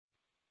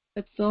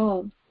that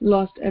Saul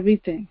lost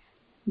everything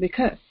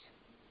because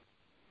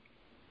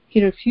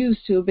he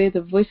refused to obey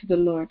the voice of the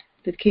Lord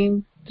that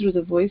came through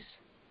the voice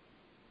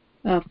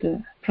of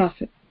the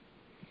prophet.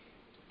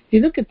 If you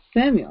look at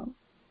Samuel,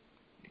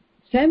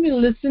 Samuel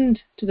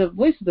listened to the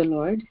voice of the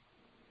Lord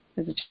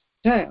as a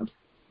child,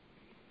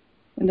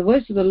 and the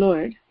voice of the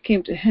Lord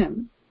came to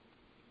him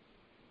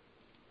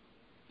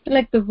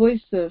like the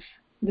voice of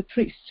the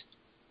priest.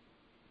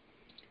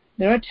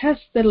 There are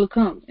tests that will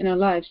come in our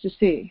lives to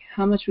see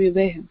how much we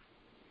obey Him.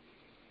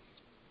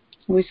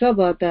 We saw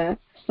about that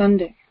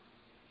Sunday.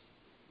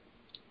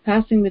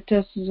 Passing the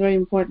test is very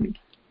important.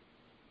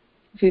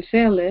 If you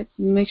fail it,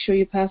 make sure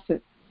you pass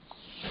it.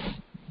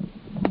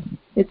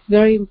 It's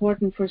very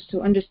important for us to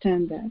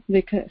understand that,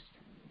 because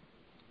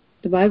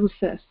the Bible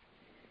says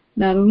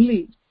not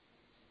only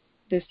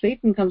does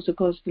Satan comes to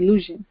cause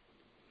delusion,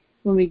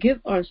 when we give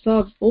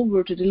ourselves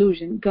over to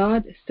delusion,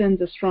 God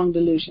sends a strong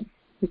delusion.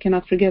 We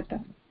cannot forget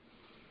that.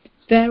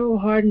 Pharaoh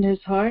hardened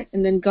his heart,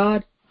 and then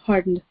God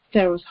hardened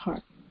Pharaoh's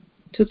heart.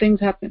 Two things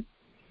happen.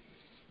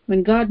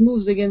 When God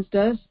moves against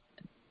us,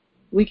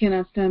 we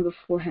cannot stand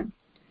before Him.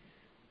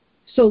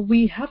 So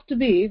we have to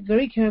be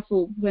very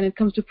careful when it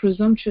comes to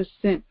presumptuous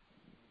sin.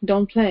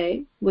 Don't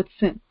play with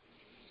sin.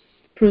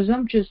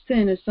 Presumptuous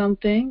sin is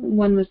something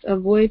one must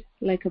avoid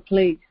like a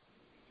plague.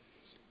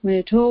 When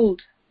you're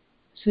told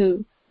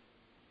to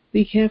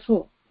be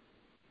careful,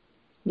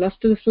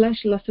 lust of the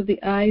flesh, lust of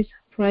the eyes,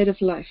 pride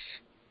of life,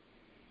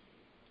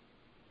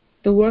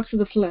 the works of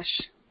the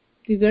flesh,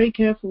 be very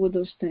careful with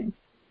those things.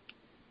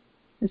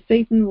 And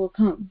Satan will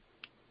come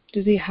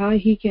to see how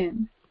he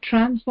can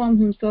transform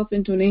himself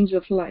into an angel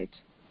of light,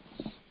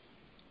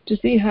 to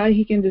see how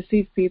he can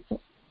deceive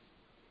people.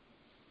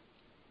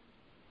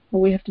 But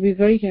we have to be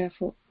very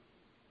careful.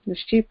 The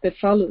sheep that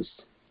follows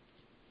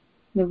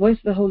the voice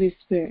of the Holy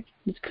Spirit,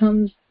 that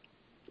comes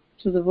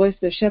to the voice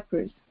of the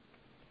shepherds,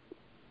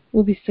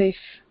 will be safe,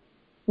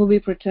 will be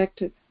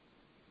protected.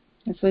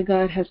 That's why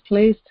God has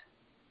placed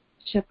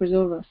shepherds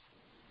over us,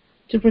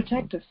 to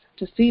protect us,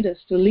 to feed us,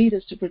 to lead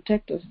us, to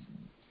protect us.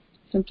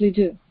 Simply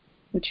do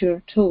what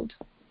you're told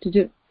to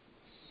do.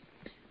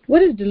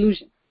 What is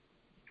delusion?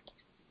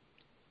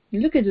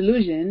 You look at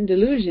delusion.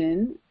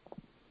 Delusion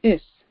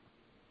is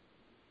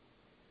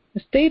the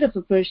state of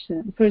a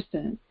person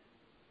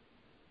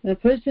when a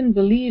person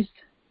believes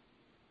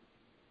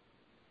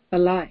a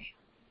lie.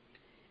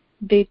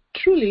 They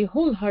truly,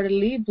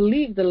 wholeheartedly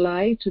believe the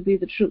lie to be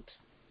the truth.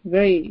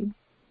 Very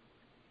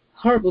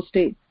horrible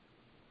state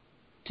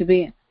to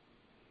be in.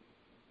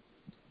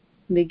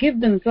 They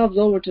give themselves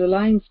over to the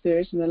lying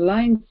spirits, and the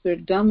lying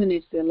spirit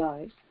dominates their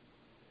lives.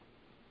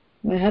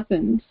 What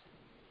happens?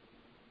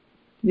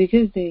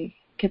 Because they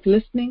kept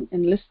listening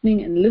and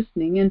listening and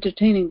listening,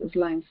 entertaining those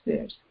lying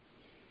spirits.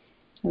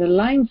 And the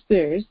lying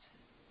spirits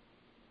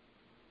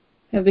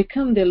have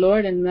become their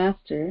Lord and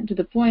Master to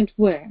the point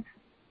where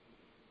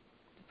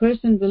the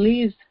person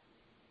believes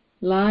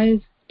lies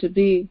to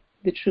be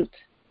the truth.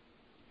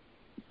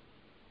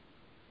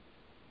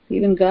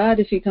 Even God,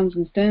 if He comes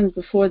and stands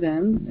before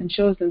them and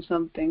shows them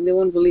something, they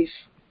won't believe.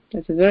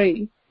 That's a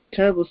very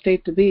terrible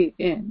state to be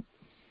in,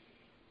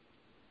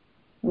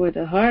 where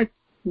the heart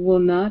will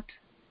not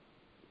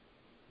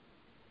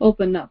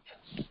open up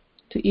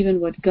to even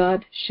what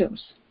God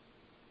shows.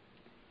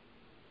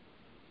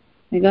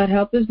 May God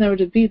help us never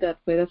to be that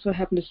way. That's what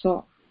happened to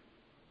Saul.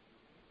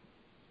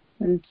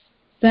 And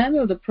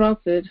Samuel the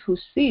prophet, who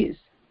sees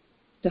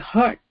the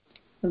heart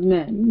of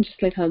men,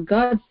 just like how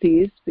God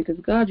sees, because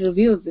God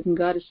reveals it and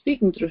God is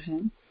speaking through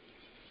him,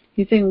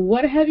 he's saying,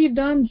 "What have you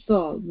done,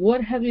 Saul?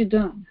 What have you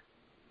done?"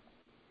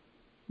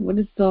 What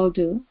did Saul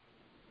do?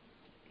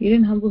 He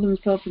didn't humble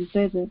himself and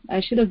say that, "I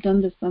should have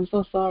done this. I'm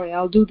so sorry.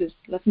 I'll do this.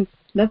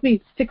 Let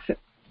me fix it."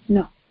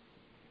 No.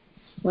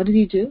 What did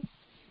he do?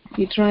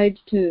 He tried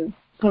to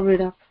cover it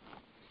up.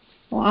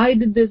 "Oh, I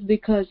did this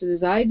because of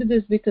this. I did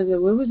this because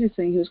of..." What was he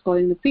saying? He was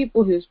calling the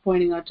people. He was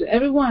pointing out to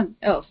everyone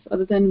else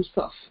other than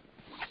himself.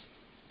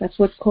 That's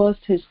what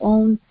caused his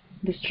own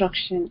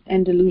destruction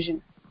and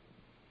delusion.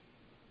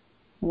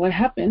 What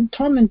happened?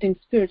 Tormenting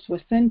spirits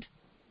were sent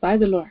by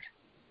the Lord.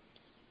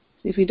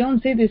 So if we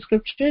don't see these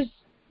scriptures,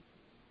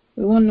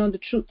 we won't know the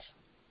truth.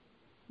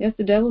 Yes,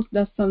 the devil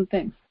does some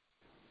things.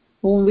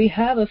 But when we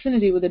have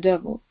affinity with the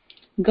devil,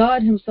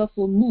 God Himself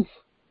will move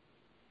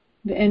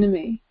the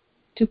enemy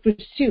to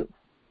pursue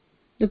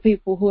the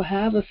people who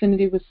have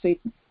affinity with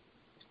Satan.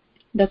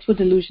 That's what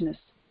delusion is.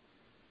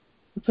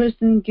 The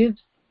person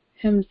gives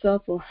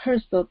himself or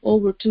herself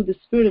over to the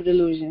spirit of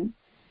delusion.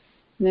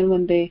 And then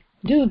when they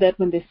do that,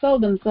 when they sell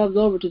themselves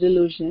over to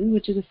delusion,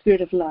 which is a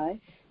spirit of lie,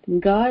 then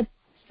God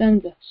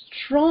sends a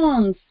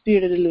strong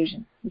spirit of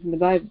delusion. It's in the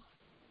Bible.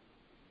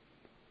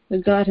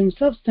 But God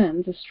Himself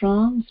sends a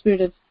strong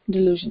spirit of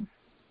delusion,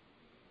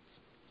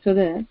 so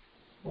that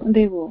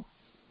they will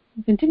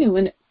continue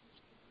in it.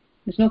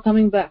 There's no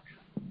coming back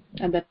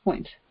at that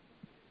point.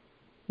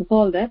 We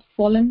call that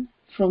fallen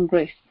from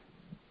grace.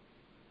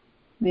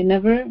 May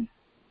never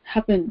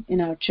happen in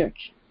our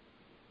church.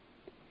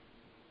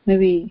 May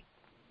we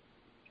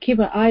keep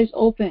our eyes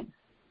open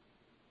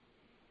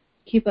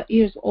keep our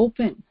ears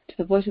open to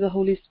the voice of the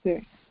Holy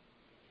Spirit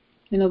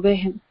and obey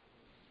Him.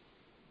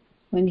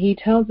 When He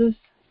tells us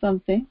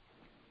something,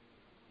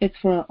 it's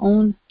for our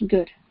own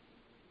good.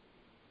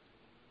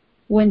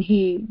 When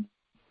He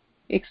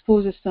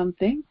exposes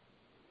something,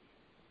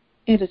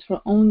 it is for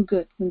our own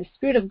good. When the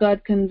Spirit of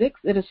God convicts,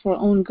 it is for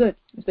our own good.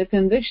 If the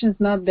conviction is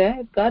not there,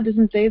 if God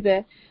doesn't say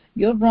that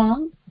you're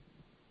wrong,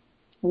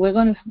 we're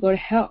going to go to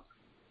hell.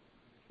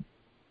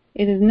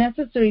 It is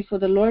necessary for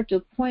the Lord to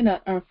point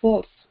out our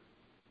faults.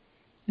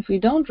 If we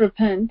don't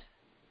repent,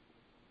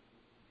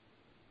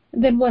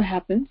 then what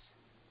happens?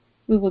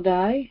 We will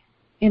die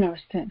in our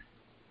sin.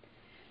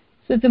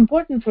 So it's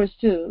important for us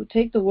to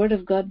take the Word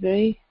of God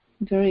very,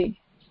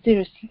 very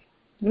seriously.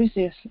 Very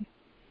seriously.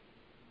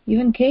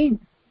 Even Cain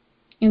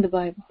in the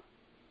Bible.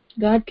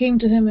 God came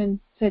to him and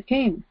said,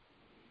 Cain,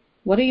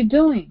 what are you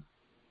doing?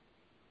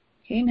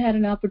 Cain had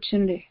an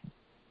opportunity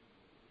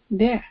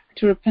there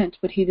to repent,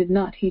 but he did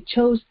not. He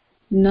chose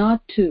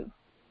not to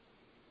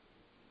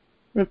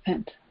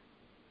repent.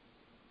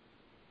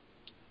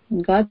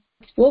 When God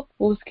spoke,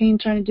 what was Cain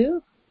trying to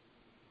do?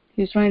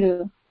 He was trying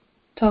to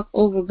talk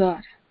over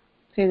God.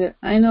 Say that,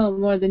 I know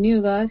more than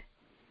you, God.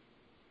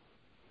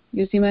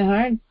 You see my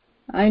heart?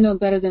 I know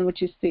better than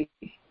what you see.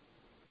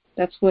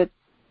 That's what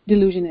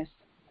delusion is.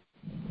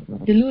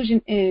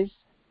 Delusion is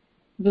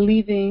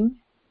believing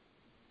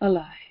a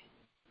lie.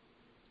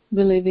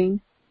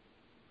 Believing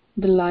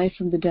the lie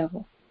from the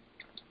devil.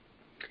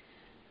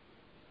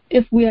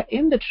 If we are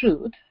in the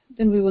truth,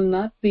 then we will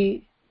not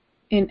be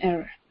in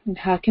error. And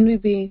how can we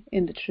be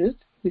in the truth?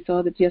 We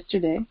saw that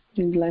yesterday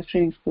during the life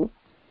training school.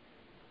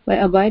 By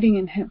abiding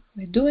in Him,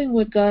 by doing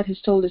what God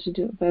has told us to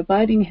do, by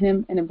abiding in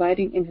Him and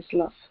abiding in His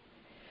love.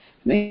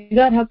 May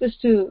God help us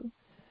to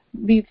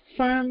be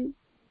firm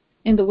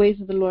in the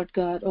ways of the Lord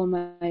God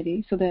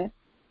Almighty so that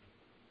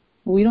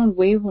we don't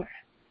waver.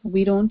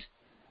 We don't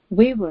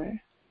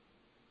waver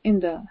in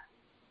the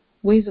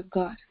ways of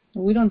God.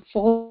 We don't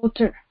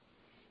falter.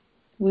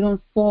 We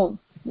don't fall.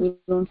 We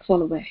don't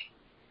fall away.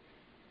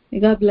 May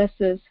God bless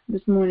us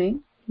this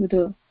morning with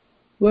the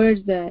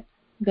words that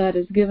God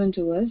has given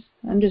to us.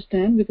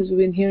 Understand, because we've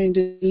been hearing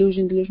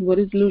delusion. What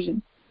is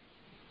delusion?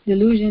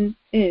 Delusion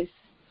is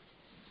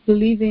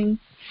believing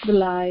the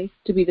lie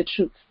to be the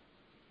truth.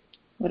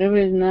 Whatever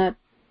is not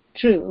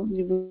true,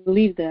 you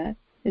believe that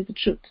is the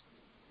truth.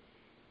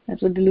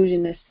 That's what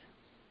delusion is.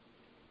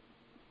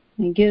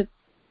 And give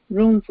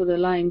room for the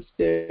lying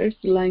spirits.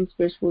 The lying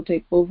spirits will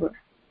take over.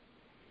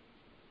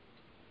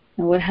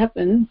 And what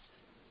happens?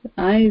 The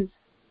eyes,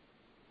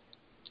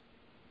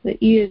 the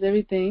ears,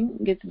 everything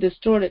gets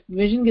distorted.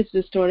 Vision gets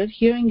distorted.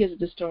 Hearing gets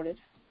distorted.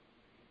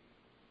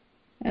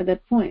 At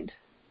that point,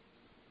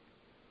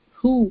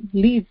 who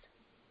leads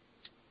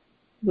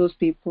those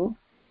people?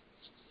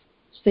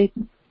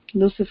 Satan,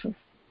 Lucifer,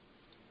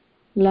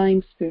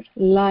 lying spirit,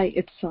 lie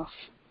itself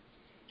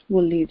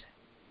will lead.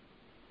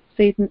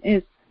 Satan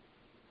is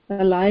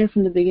a liar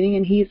from the beginning,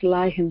 and he is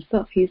lie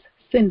himself. He is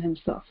sin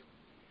himself.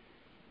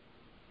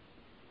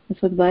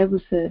 That's what the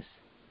Bible says.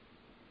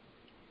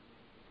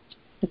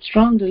 A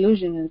strong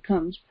delusion, when it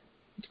comes,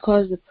 it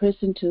causes a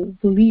person to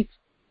believe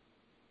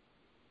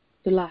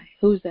the lie.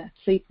 Who's that?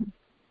 Satan.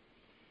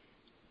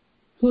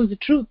 Who is the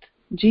truth?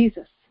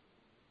 Jesus.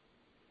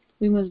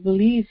 We must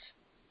believe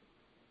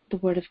the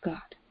Word of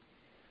God.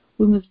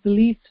 We must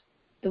believe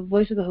the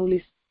voice of the Holy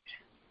Spirit.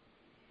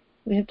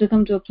 We have to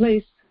come to a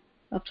place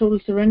of total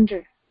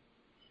surrender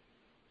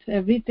to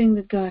everything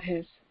that God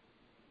has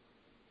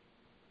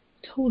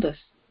told us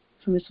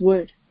from His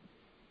Word.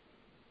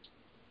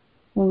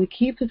 When we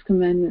keep His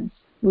commandments,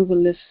 we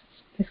will live.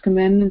 His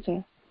commandments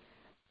are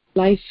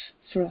life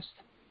for us.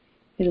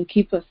 It'll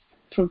keep us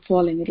from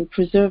falling. It'll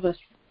preserve us.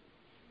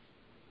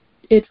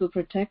 It will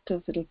protect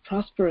us. It'll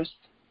prosper us.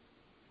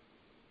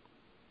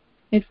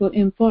 It will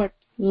impart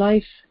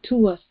life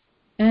to us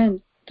and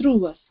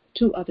through us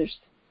to others.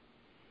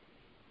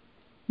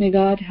 May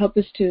God help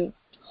us to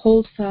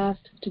hold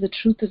fast to the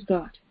truth of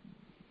God.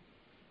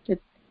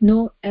 That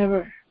no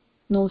error,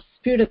 no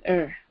spirit of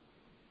error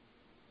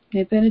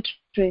may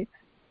penetrate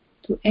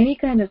to any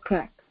kind of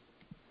crack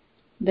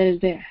that is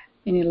there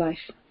in your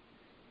life.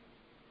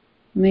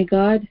 May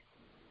God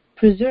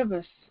preserve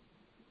us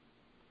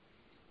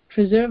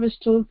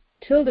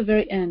till the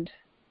very end,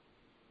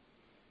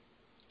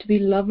 to be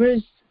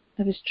lovers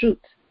of His truth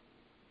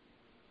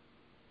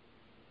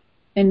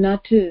and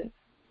not to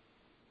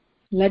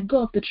let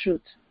go of the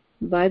truth.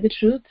 Buy the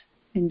truth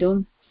and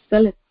don't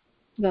sell it,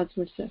 God's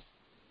Word says.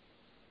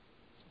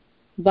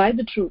 Buy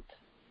the truth.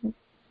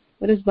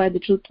 What does buy the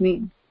truth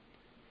mean?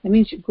 That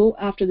means you go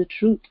after the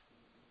truth.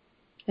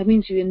 That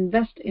means you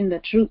invest in the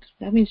truth.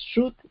 That means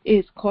truth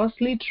is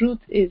costly, truth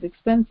is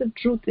expensive,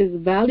 truth is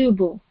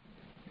valuable.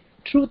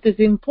 Truth is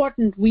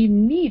important. We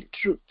need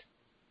truth.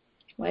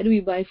 Why do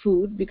we buy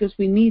food? Because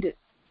we need it.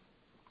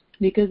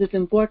 Because it's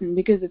important.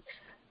 Because it's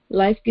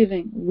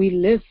life-giving. We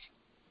live.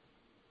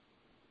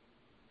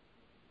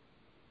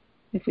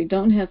 If we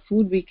don't have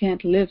food, we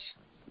can't live.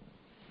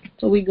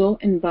 So we go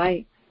and buy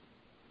it.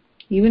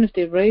 Even if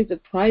they raise the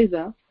price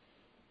up,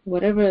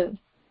 whatever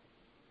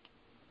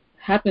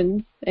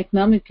happens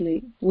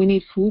economically, we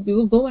need food, we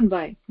will go and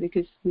buy it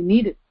because we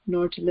need it in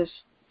order to live.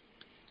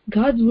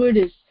 God's word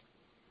is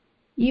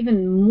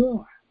even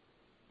more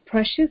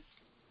precious,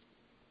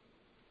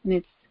 and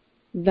it's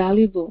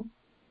valuable,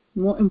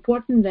 more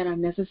important than our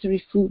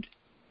necessary food.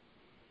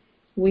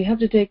 We have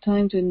to take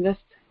time to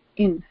invest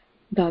in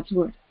God's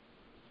word.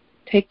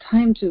 Take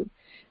time to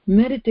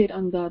meditate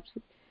on God's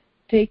word.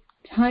 Take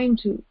time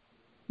to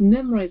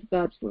memorize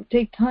God's word.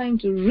 Take time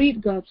to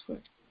read God's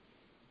word.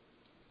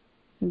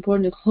 It's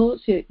important to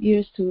close your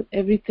ears to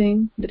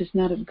everything that is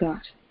not of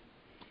God.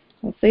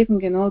 Well, Satan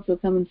can also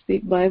come and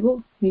speak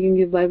Bible. He can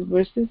give Bible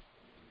verses.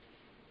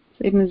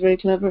 Satan is very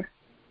clever.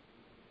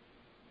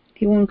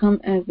 He won't come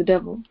as the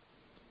devil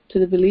to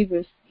the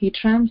believers. He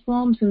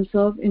transforms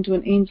himself into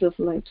an angel of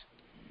light.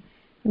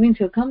 That means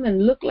he'll come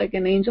and look like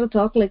an angel,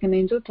 talk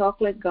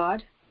like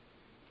God,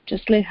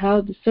 just like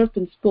how the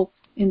serpent spoke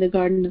in the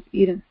Garden of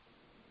Eden.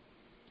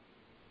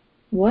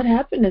 What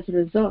happened as a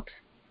result?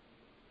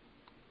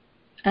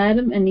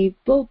 Adam and Eve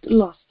both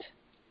lost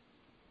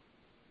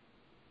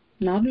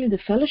not only the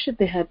fellowship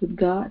they had with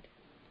God,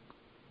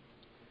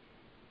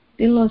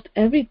 they lost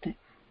everything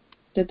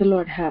that the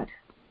Lord had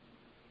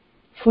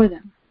for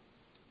them.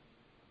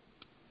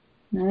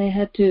 Now they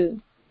had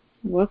to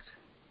work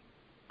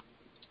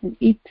and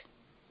eat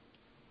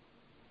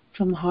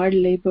from hard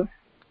labor.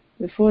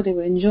 Before, they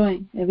were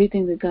enjoying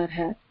everything that God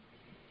had.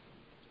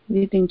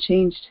 Everything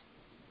changed.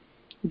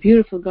 The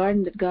beautiful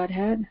garden that God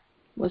had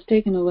was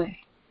taken away.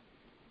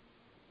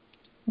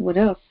 What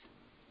else?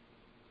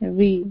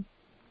 Every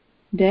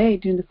day,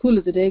 during the cool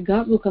of the day,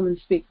 God will come and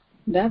speak.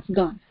 That's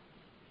gone.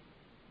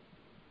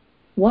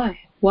 Why?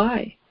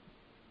 Why?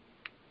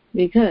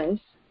 Because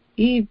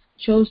Eve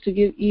chose to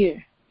give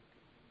ear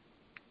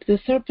to the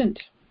serpent.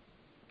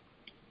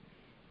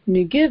 When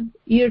you give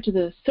ear to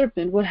the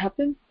serpent, what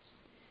happens?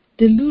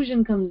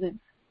 Delusion comes in.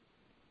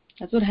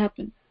 That's what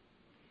happened.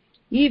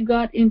 Eve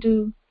got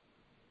into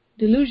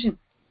delusion,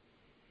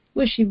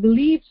 where she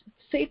believed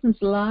Satan's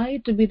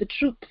lie to be the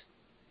truth.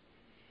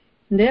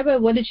 And thereby,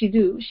 what did she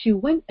do? She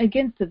went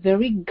against the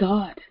very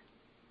God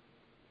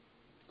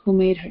who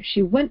made her.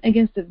 She went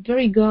against the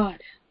very God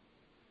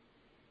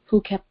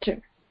who kept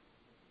her.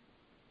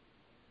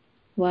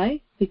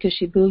 Why? Because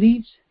she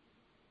believed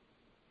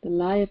the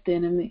lie of the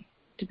enemy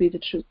to be the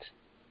truth.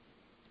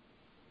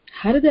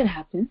 How did that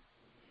happen?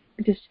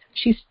 Because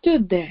she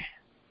stood there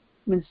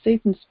when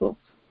Satan spoke.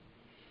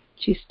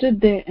 She stood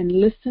there and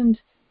listened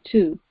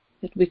to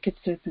that wicked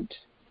serpent.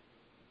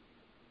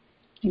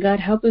 God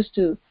help us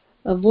to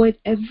avoid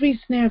every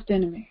snare of the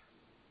enemy.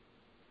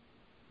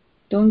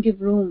 Don't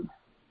give room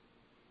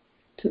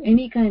to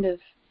any kind of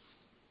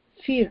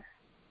fear,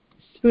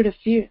 spirit of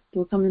fear that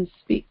will come and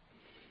speak.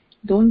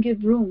 Don't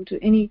give room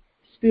to any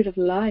spirit of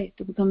lie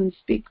that will come and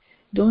speak.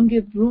 Don't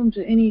give room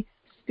to any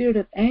spirit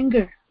of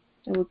anger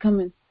that will come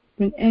and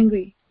bring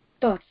angry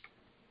thoughts.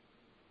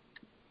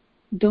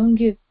 Don't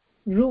give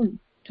room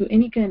to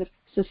any kind of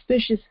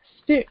suspicious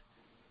spirit.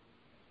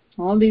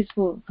 All these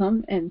will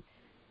come and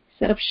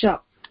set up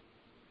shop,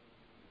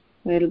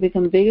 where it'll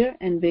become bigger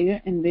and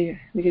bigger and bigger,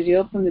 because you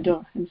open the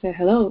door and say,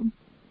 hello,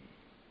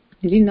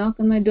 did you knock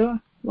on my door?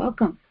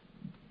 Welcome.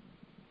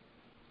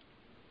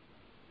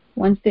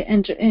 Once they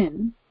enter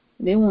in,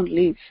 they won't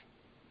leave,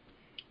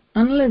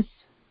 unless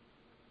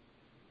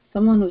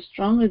someone who's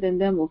stronger than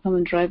them will come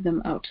and drive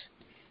them out.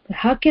 But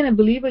how can a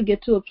believer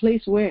get to a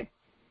place where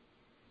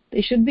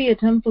they should be a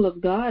temple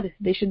of God?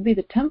 They should be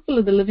the temple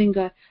of the living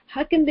God.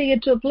 How can they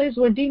get to a place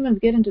where demons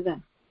get into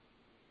them?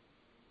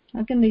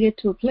 How can they get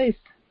to a place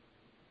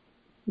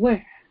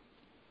where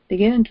they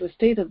get into a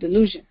state of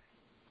delusion?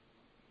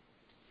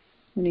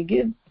 When you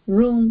give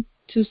room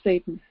to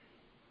Satan,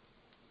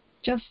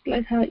 just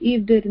like how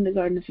Eve did in the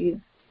Garden of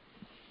Eden,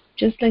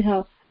 just like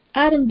how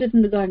Adam did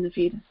in the Garden of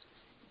Eden.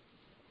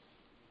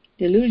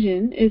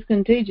 Delusion is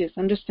contagious,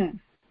 understand.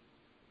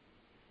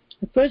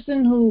 The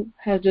person who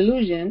has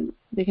delusion,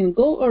 they can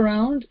go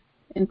around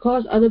and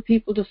cause other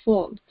people to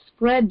fall,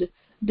 spread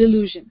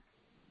delusion.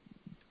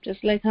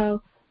 Just like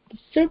how the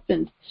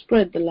serpent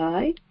spread the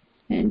lie,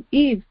 and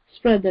Eve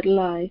spread that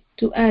lie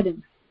to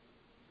Adam.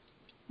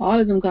 All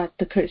of them got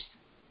the curse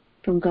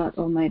from God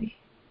Almighty.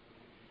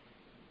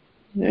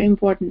 It's very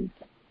important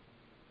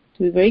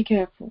to be very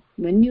careful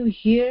when you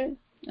hear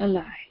a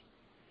lie,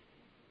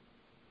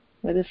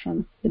 whether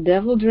from the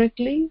devil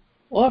directly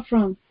or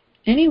from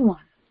anyone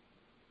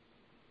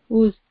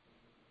who's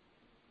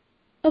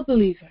a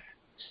believer,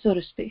 so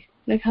to speak.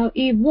 Like how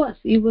Eve was.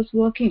 Eve was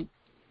walking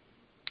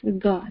with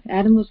God.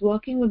 Adam was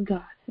walking with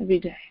God every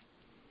day.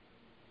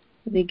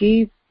 But they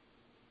gave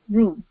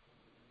room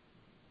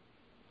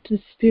to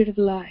the spirit of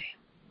lie,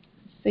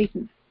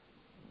 Satan.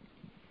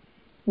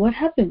 What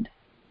happened?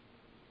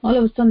 All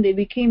of a sudden they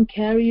became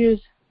carriers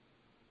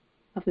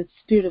of the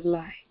spirit of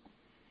lie.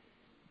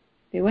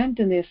 They went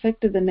and they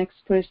affected the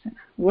next person.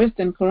 Worse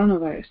than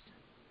coronavirus.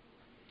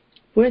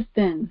 Worse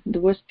than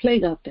the worst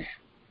plague out there.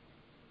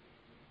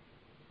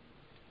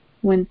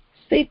 When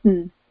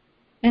Satan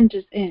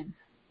enters in,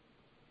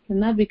 And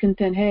not be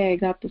content, hey, I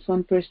got this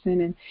one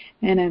person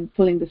and I'm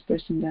pulling this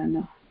person down.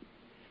 No.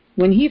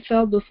 When he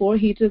fell before,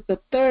 he took a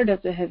third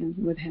of the heaven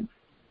with him.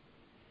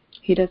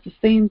 He does the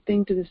same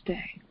thing to this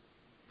day.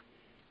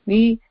 When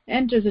he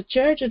enters a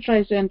church or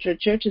tries to enter a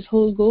church, his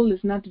whole goal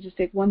is not to just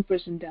take one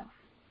person down,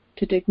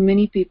 to take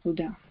many people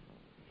down.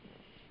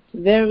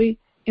 It's very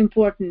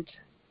important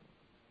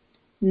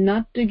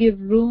not to give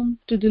room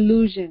to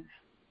delusion,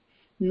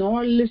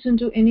 nor listen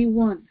to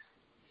anyone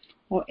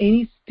or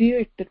any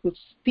spirit that would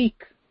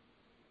speak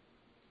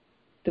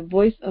the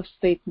voice of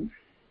Satan,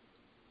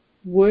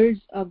 words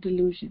of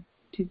delusion.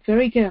 Be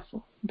very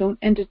careful. Don't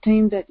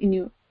entertain that in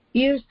your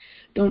ears.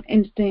 Don't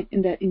entertain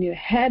that in your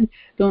head.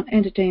 Don't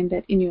entertain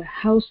that in your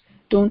house.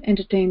 Don't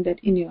entertain that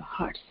in your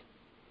hearts.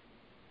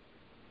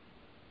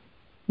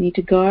 You need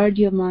to guard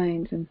your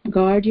minds and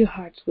guard your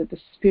hearts with the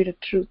spirit of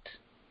truth.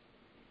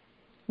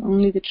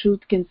 Only the truth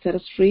can set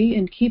us free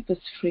and keep us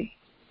free.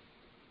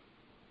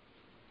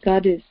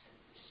 God is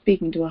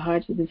speaking to our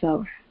hearts at this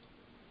hour.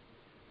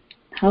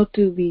 How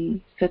to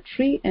be set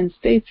free and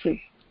stay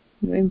free.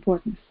 Very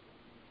important.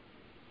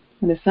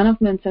 When the Son of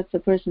Man sets a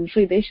person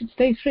free, they should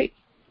stay free.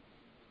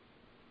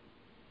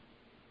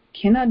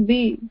 Cannot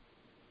be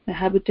a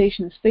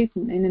habitation of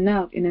Satan, in and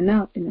out, in and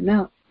out, in and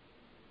out.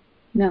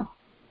 No.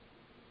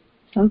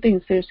 Something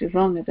is seriously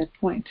wrong at that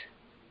point.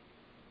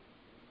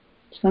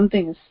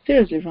 Something is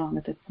seriously wrong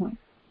at that point.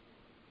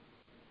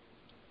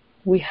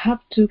 We have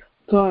to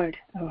guard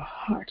our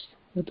hearts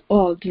with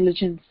all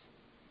diligence,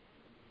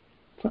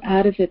 for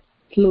out of it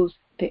flows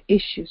the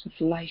issues of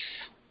life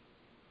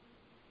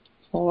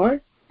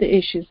or the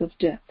issues of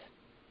death,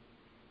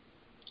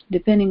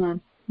 depending on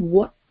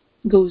what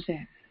goes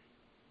in.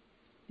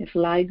 If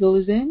lie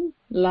goes in,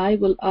 lie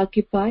will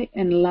occupy,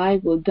 and lie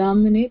will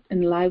dominate,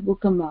 and lie will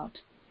come out,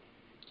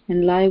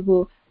 and lie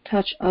will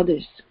touch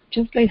others.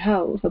 Just like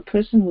how if a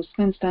person who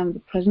spends time in the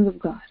presence of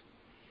God,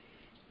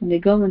 when they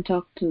go and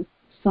talk to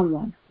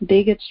someone,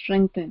 they get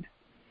strengthened.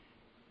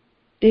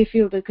 They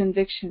feel the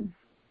conviction,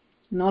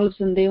 and all of a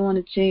sudden they want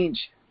to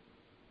change.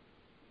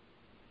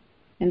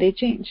 And they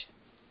change.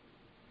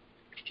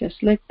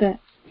 Just like that.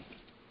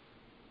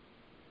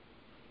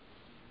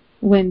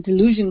 When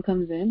delusion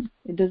comes in,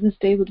 it doesn't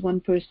stay with one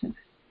person.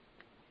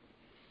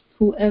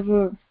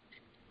 Whoever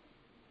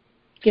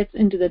gets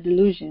into the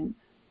delusion,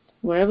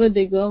 wherever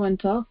they go and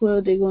talk,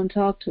 whoever they go and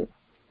talk to,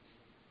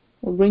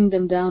 will bring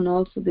them down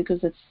also,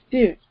 because that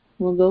spirit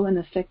will go and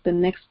affect the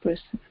next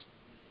person.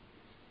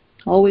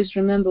 Always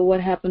remember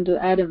what happened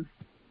to Adam,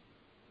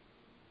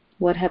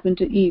 what happened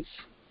to Eve.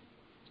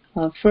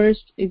 Our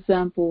first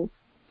example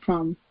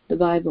from the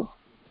Bible.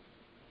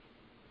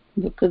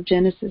 Book of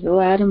Genesis.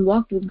 Oh, Adam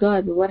walked with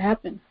God, but what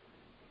happened?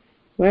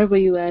 Where were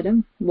you,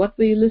 Adam? What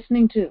were you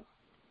listening to?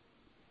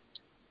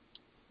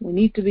 We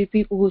need to be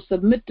people who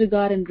submit to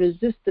God and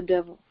resist the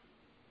devil.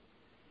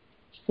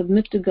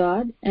 Submit to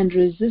God and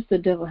resist the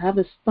devil. Have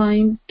a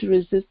spine to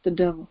resist the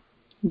devil.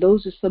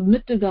 Those who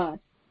submit to God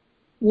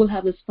will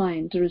have a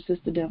spine to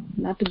resist the devil.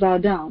 Not to bow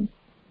down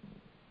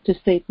to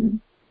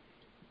Satan,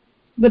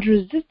 but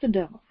resist the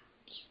devil.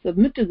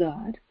 Submit to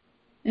God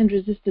and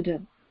resist the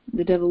devil.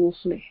 The devil will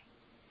flee.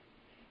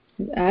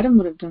 If Adam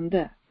would have done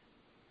that,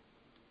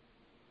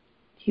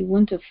 he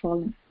wouldn't have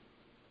fallen.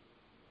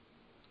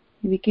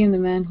 He became the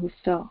man who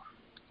fell.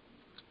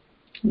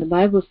 And the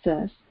Bible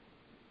says,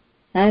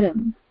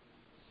 Adam,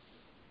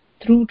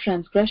 through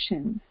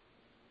transgression,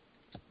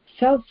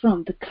 fell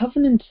from the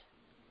covenant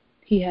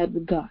he had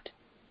with God.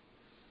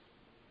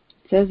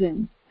 It says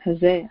in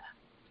Hosea,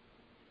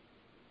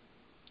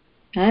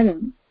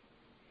 Adam,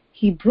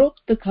 he broke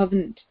the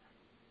covenant.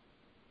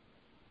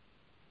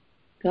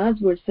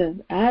 God's word says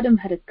Adam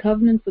had a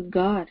covenant with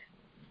God.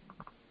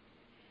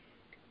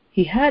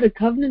 He had a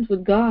covenant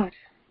with God,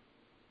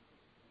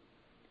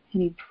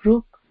 and he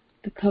broke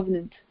the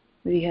covenant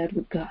that he had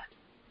with God.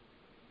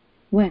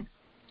 When?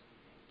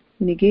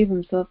 When he gave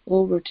himself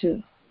over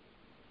to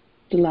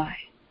the lie.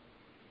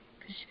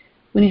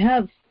 When you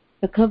have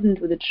a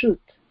covenant with the truth,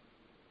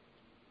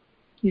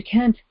 you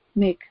can't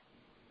make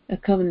a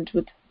covenant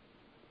with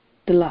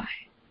the lie.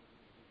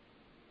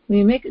 When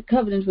you make a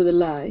covenant with a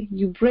lie,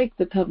 you break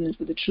the covenant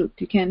with the truth.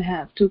 You can't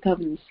have two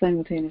covenants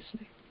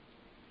simultaneously.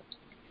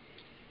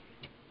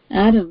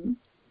 Adam,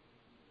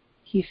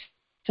 he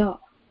fell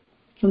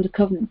from the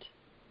covenant.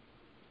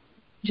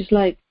 Just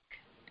like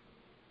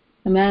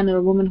a man or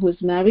a woman who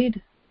is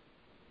married,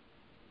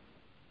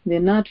 they're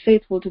not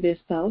faithful to their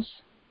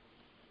spouse.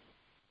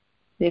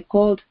 They're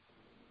called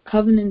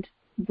covenant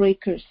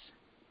breakers.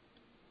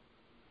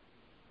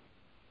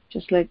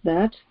 Just like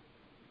that,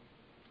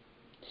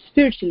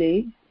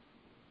 spiritually,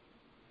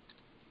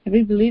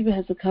 every believer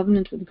has a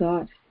covenant with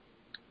God.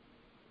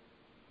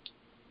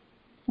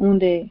 When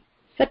they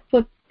set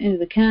foot into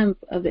the camp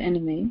of the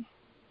enemy,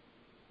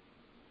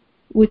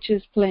 which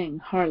is playing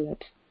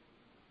harlot,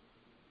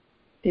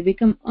 they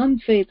become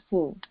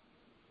unfaithful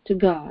to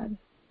God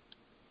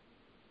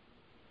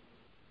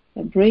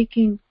by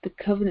breaking the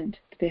covenant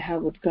that they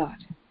have with God.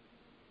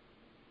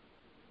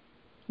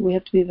 We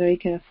have to be very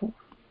careful.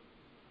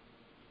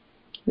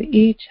 We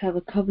each have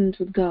a covenant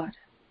with God.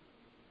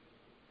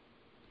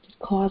 It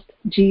cost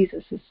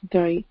Jesus his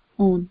very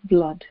own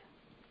blood.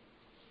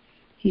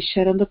 He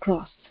shed on the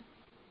cross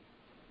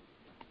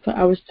for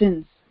our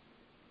sins,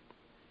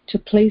 to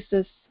place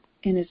us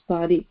in his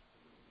body,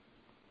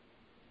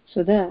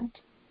 so that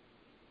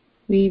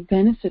we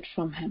benefit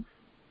from him.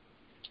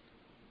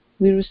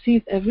 We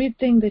receive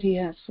everything that he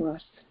has for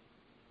us,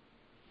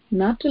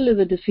 not to live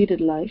a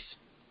defeated life,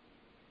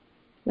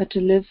 but to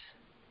live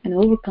an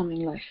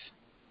overcoming life.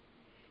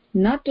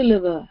 Not to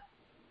live a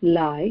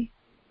lie,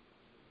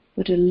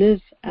 but to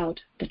live out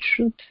the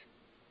truth.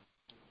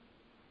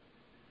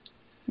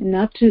 And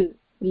not to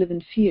live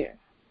in fear,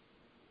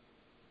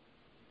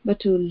 but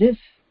to live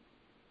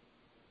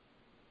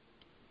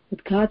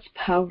with God's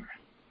power.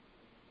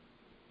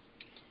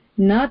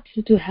 Not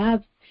to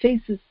have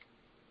faces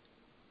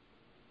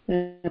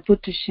that are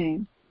put to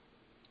shame,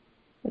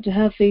 but to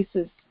have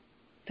faces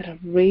that are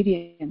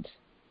radiant.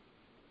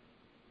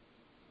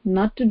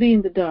 Not to be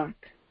in the dark,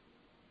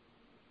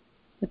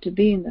 but to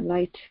be in the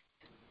light.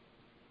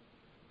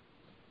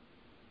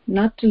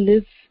 Not to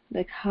live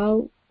like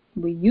how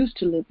we used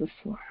to live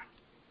before,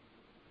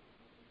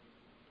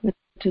 but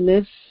to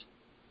live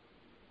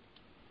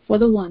for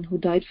the one who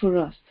died for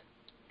us,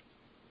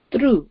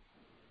 through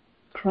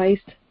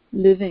Christ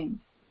living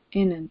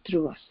in and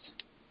through us.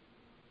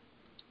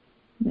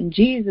 When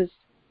Jesus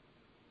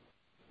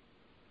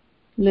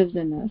lives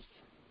in us,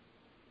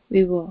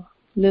 we will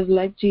live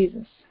like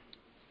Jesus.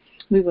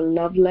 We will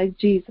love like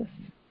Jesus.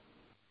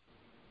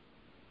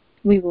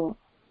 We will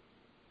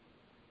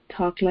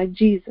talk like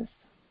Jesus.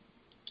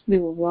 We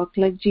will walk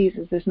like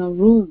Jesus. There's no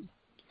room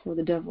for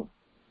the devil.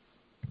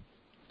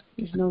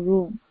 There's no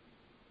room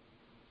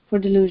for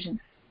delusion.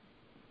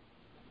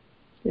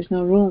 There's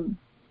no room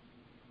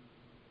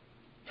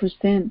for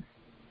sin.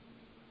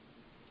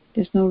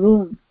 There's no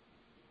room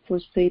for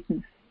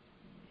Satan.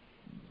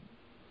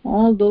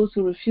 All those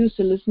who refuse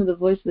to listen to the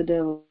voice of the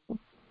devil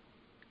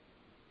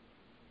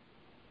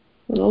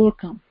will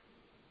overcome.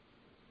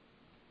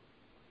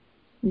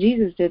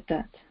 Jesus did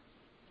that.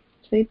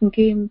 Satan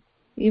came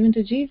even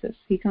to Jesus.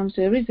 He comes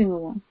to every single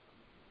one,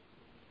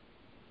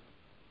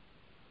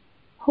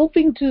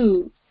 hoping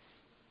to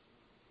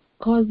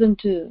cause them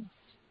to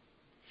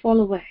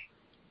fall away,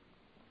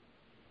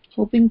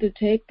 hoping to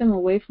take them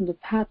away from the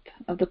path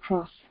of the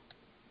cross,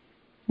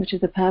 which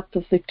is the path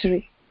of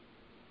victory.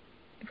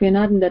 If we're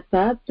not in that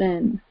path,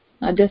 then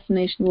our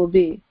destination will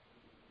be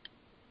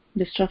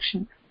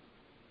destruction.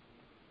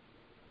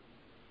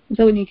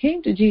 So when he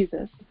came to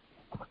Jesus,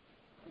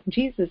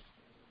 Jesus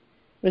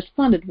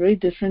responded very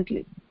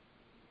differently.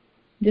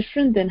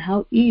 Different than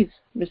how Eve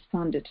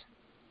responded.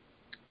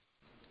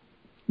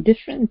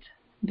 Different,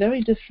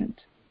 very different.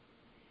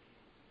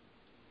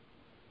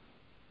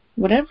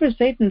 Whatever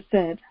Satan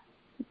said,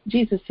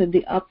 Jesus said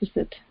the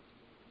opposite.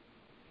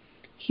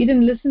 He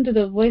didn't listen to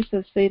the voice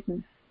of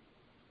Satan.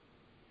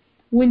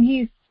 When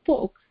he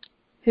spoke,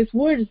 his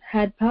words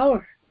had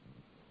power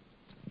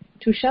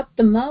to shut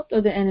the mouth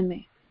of the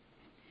enemy.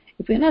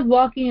 If you're not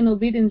walking in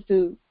obedience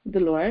to the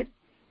Lord,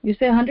 you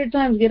say 100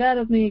 times, get out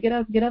of me, get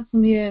up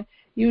from here,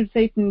 you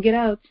Satan, get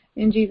out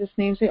in Jesus'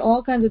 name. Say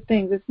all kinds of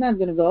things. It's not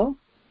going to go.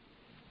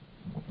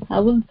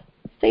 How will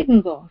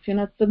Satan go if you're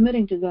not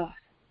submitting to God?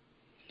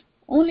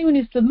 Only when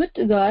you submit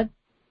to God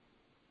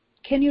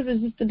can you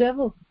resist the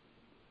devil.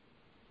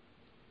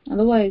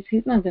 Otherwise,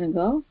 he's not going to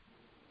go.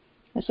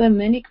 That's why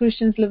many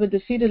Christians live a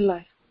defeated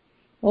life.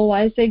 Oh,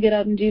 I say get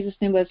out in Jesus'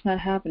 name, but it's not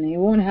happening. It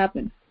won't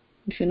happen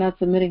if you're not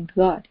submitting to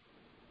God.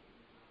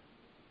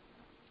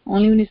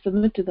 Only when you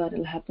submit to God,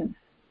 it'll happen.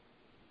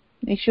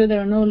 Make sure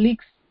there are no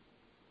leaks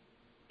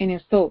in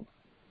your soul.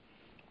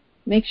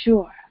 Make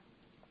sure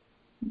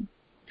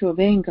you're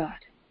obeying God.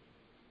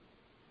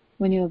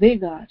 When you obey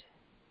God,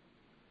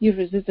 you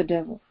resist the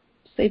devil.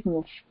 Satan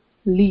will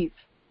leave.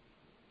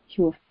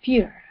 He will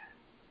fear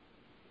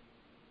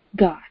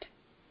God,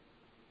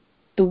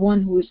 the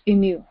one who is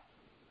in you,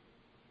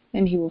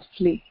 and he will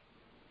flee.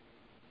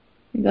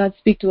 May God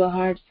speak to our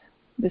hearts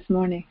this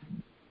morning.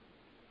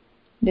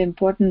 The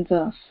importance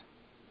of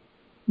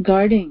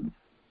guarding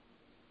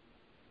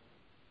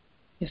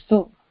your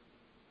soul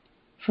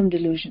from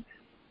delusion.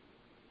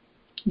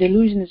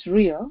 Delusion is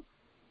real.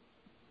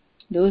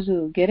 Those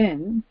who get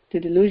in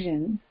to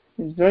delusion,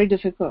 it's very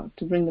difficult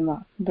to bring them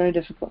out. Very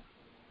difficult.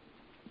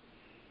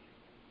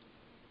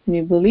 When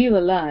you believe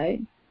a lie,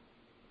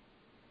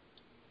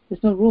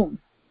 there's no room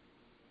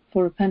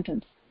for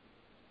repentance.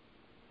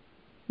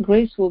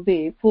 Grace will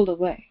be pulled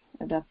away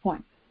at that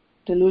point.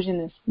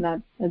 Delusion is not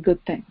a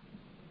good thing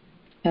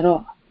at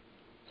all.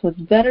 So it's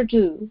better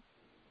to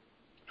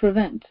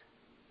prevent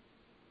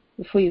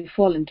before you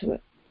fall into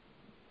it.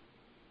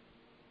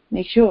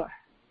 Make sure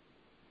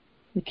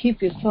you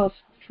keep yourself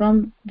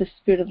from the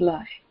spirit of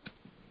lie.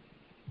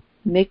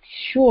 Make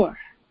sure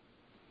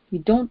you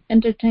don't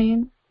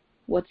entertain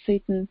what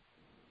Satan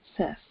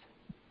says.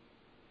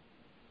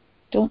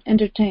 Don't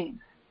entertain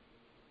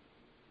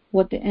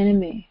what the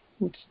enemy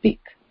would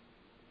speak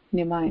in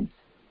your minds.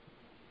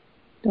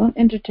 Don't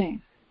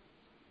entertain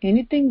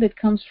anything that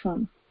comes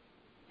from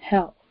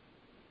hell.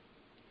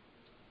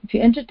 If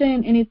you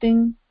entertain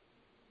anything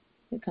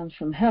that comes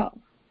from hell,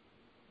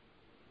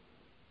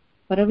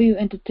 whatever you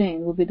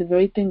entertain will be the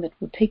very thing that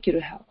will take you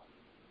to hell.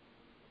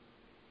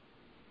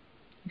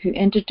 If you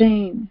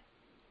entertain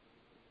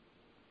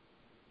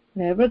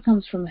whatever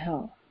comes from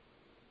hell,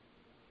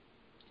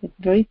 the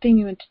very thing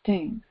you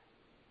entertain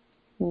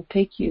will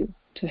take you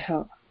to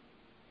hell.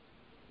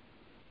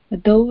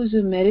 But those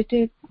who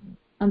meditate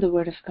on the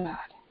Word of God,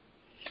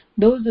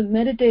 those who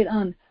meditate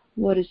on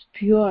what is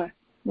pure,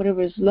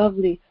 whatever is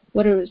lovely,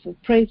 whatever is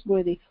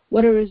praiseworthy,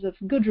 whatever is of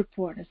good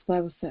report, as the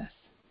Bible says,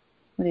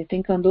 when they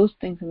think on those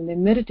things and when they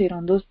meditate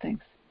on those things,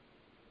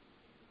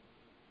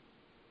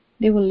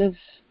 they will live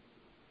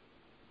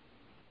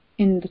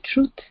in the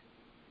truth.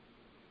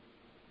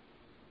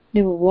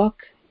 They will walk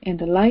in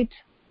the light.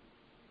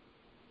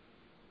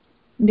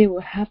 They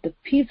will have the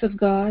peace of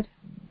God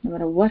no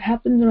matter what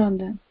happens around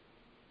them.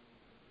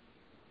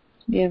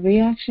 Their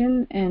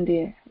reaction and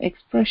their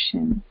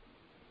expression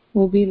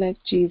will be like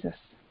Jesus.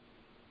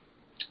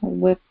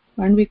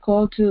 Aren't we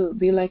called to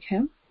be like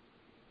Him?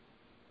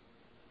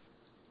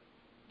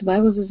 The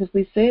Bible says if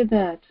we say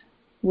that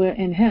we're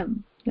in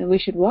Him, then we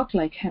should walk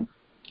like Him.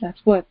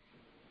 That's what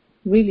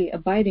really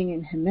abiding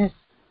in Him is.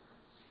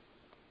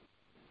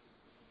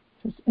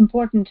 So it's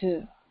important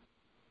to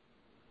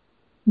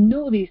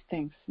know these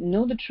things,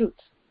 know the truth,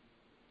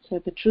 so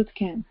that the truth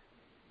can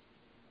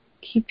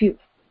keep you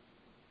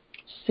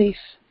safe,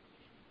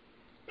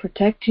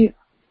 protect you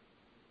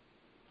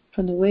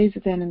from the ways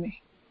of the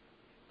enemy,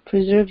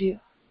 preserve you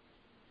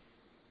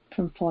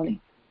from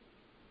falling.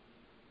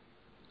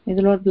 May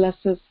the Lord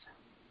bless us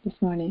this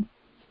morning.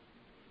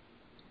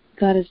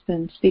 God has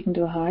been speaking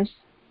to our hearts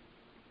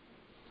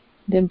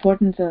the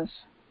importance of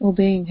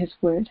obeying His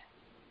word,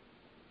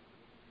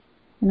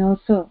 and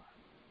also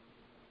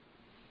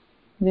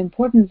the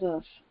importance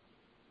of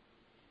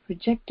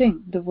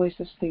rejecting the voice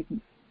of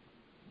Satan,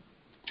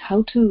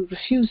 how to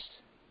refuse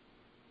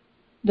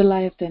the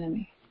lie of the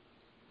enemy,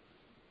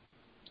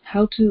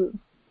 how to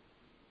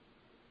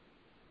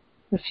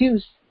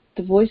refuse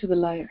the voice of the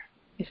liar.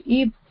 If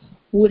Eve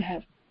would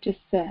have just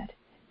said,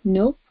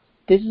 nope,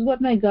 this is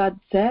what my God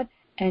said,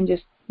 and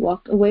just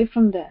walked away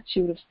from that,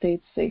 she would have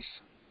stayed safe.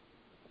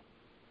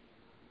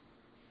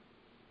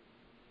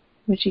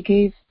 But she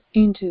gave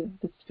into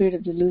the spirit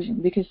of delusion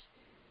because,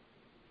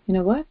 you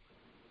know what?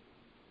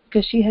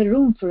 Because she had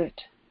room for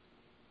it.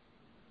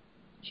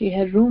 She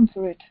had room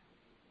for it.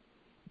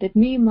 That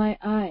my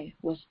I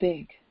was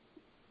big.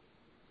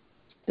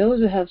 Those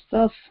who have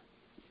self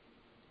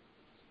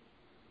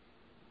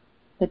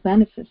that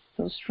manifests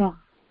so strong.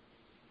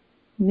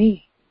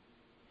 Me,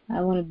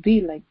 I want to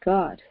be like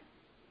God.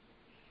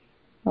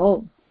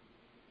 Oh,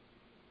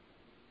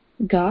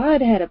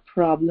 God had a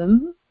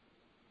problem.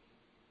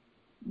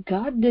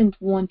 God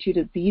didn't want you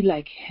to be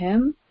like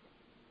Him.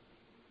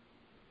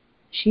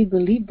 She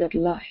believed that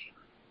lie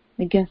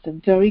against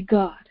the very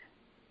God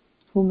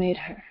who made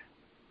her.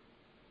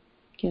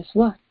 Guess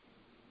what?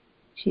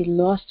 She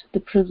lost the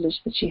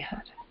privilege that she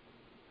had.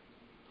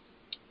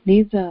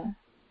 These are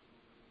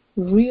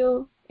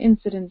real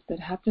incidents that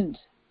happened.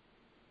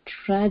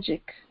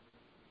 Tragic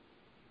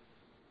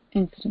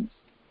incidents.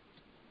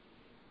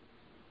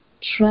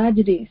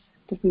 Tragedies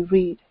that we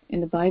read in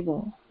the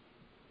Bible,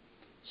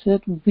 so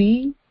that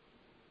we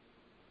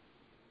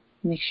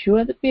make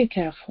sure that we are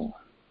careful,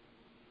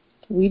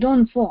 that we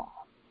don't fall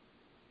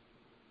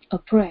or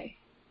prey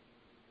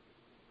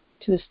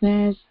to the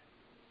snares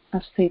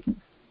of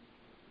Satan.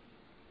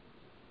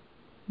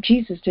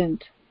 Jesus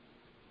didn't.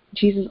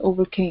 Jesus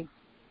overcame.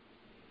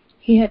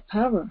 He had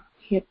power.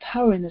 He had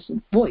power in His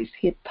voice.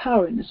 He had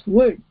power in His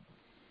word.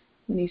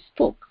 When He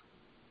spoke,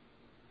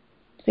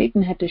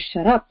 Satan had to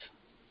shut up.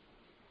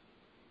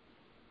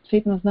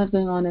 Satan was not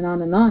going on and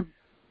on and on.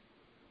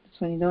 That's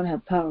when you don't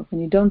have power.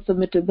 When you don't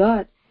submit to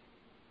God,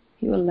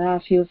 he will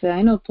laugh. He will say,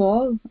 I know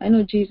Paul. I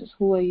know Jesus.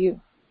 Who are you?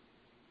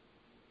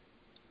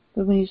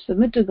 But when you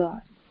submit to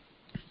God,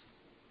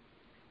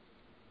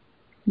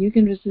 you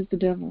can resist the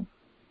devil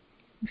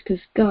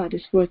because God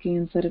is working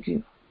inside of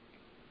you.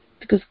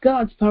 Because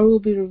God's power will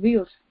be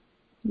revealed.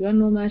 You are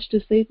no match to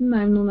Satan.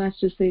 I am no match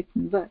to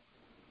Satan. But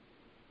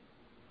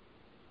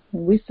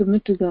when we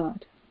submit to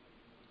God,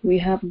 we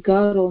have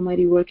God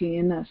Almighty working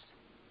in us.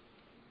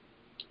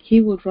 He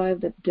will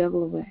drive that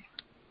devil away.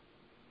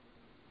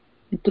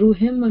 And through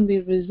Him, when we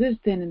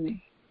resist the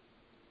enemy,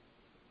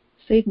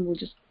 Satan will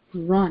just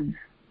run,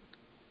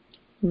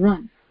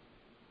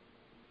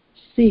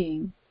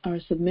 seeing our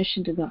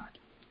submission to God.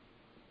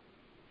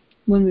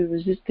 When we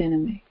resist the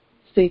enemy,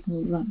 Satan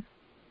will run.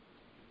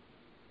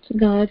 So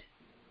God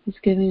is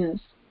giving us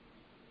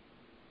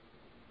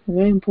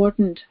very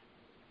important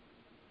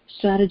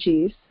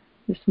strategies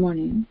this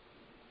morning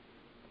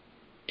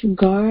to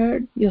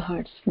guard your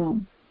hearts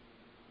from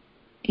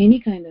any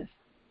kind of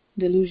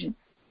delusion.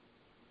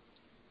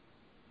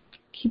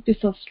 Keep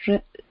yourself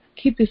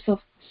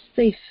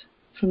safe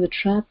from the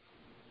trap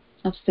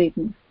of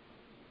Satan.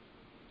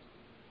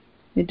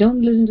 And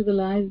don't listen to the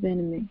lies of the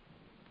enemy.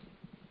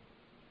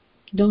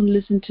 Don't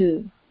listen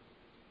to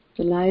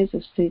the lies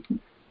of Satan.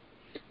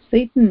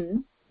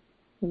 Satan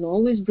will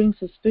always bring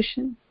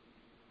suspicion.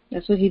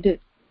 That's what he did.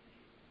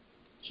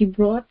 He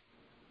brought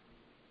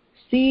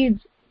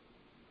seeds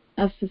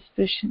of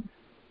suspicion,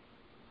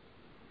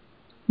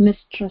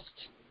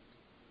 mistrust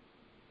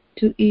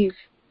to Eve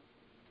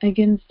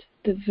against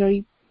the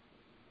very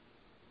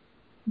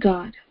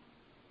God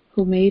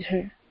who made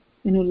her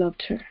and who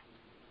loved her.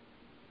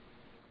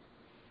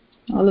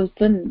 All of a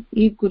sudden,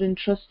 Eve couldn't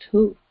trust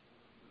who?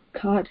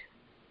 God.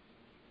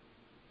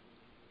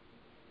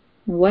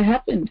 And what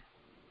happened?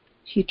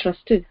 She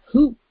trusted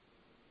who?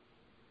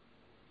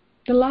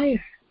 The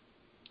liar.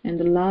 And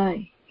the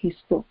lie he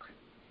spoke.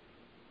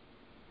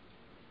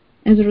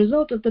 As a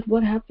result of that,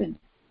 what happened?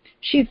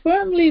 She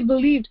firmly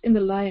believed in the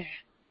liar.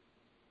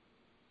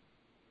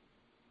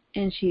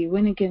 And she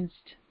went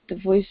against the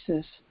voice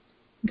of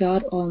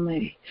God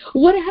Almighty.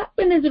 What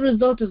happened as a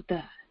result of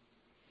that?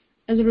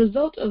 As a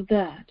result of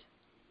that,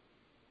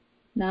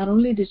 not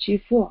only did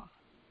she fall,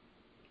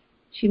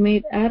 she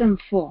made Adam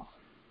fall.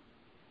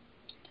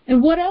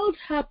 And what else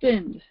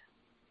happened?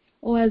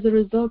 Oh, as a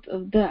result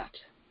of that,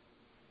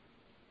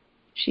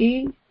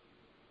 she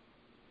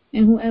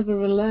and whoever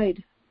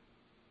relied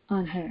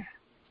on her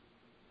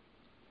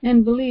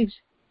and believed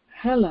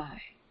her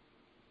lie,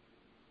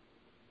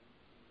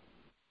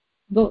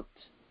 both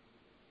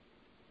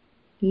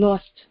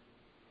lost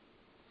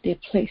their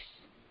place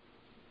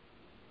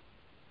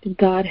that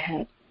God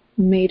had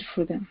made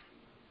for them.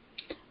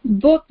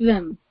 Both of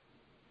them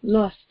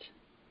lost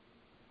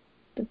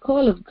the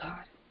call of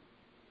God.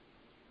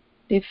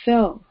 They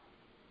fell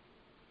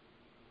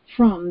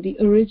from the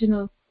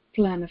original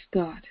plan of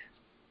God.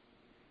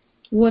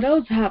 What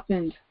else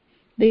happened?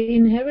 They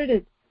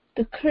inherited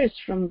the curse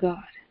from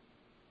God.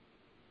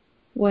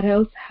 What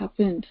else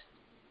happened?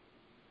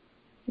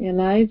 Their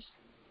lives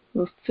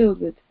were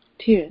filled with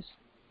tears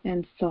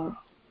and sorrow.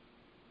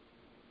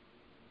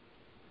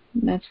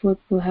 And that's what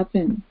will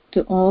happen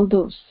to all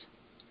those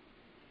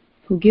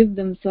who give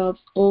themselves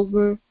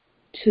over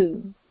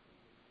to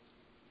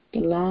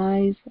the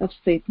lies of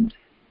Satan.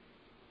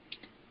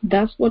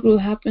 That's what will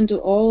happen to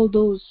all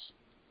those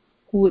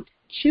who would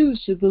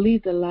choose to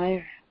believe the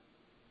liar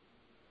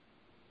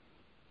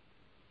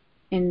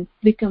and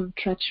become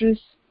treacherous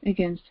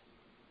against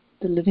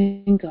the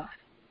living God.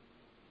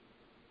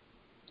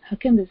 How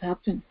can this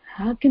happen?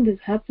 How can this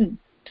happen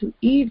to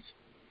Eve?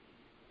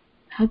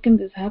 How can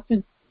this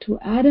happen to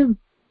Adam?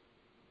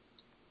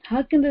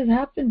 How can this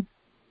happen?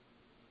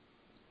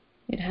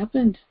 It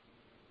happened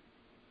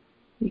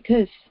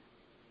because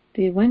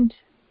they went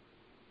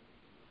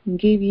and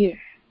gave ear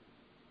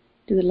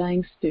to the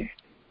lying spirit.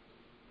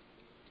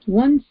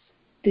 Once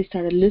they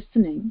started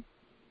listening,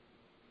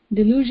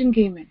 delusion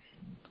came in.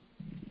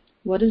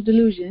 What is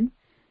delusion?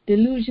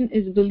 Delusion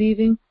is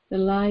believing the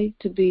lie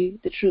to be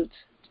the truth.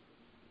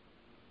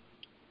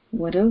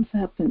 What else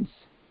happens?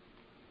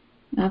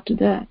 After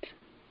that,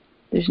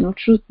 there's no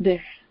truth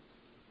there.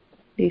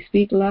 They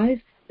speak lies,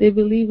 they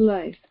believe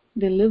lies,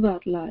 they live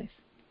out lies,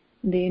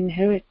 and they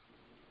inherit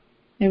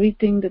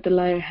everything that the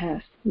liar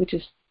has, which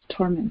is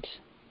torment.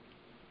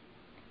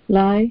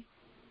 Lie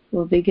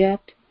will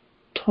beget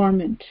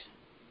torment.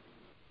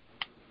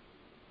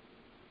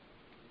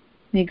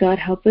 May God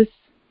help us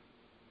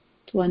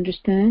to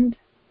understand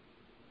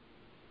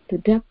the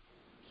depths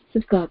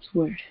of God's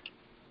Word,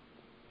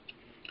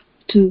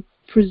 to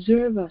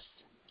preserve us,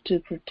 to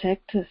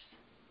protect us.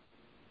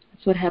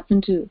 That's what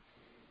happened to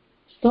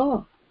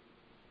Saul.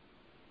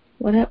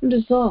 What happened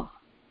to Saul?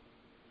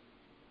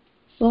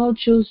 Saul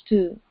chose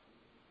to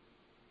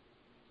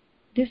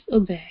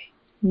disobey,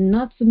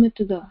 not submit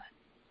to God.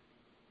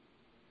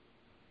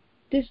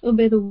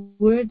 Disobey the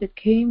word that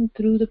came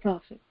through the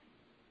prophet.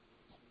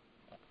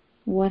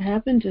 What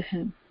happened to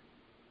him?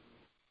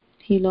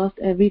 He lost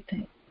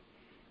everything.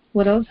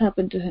 What else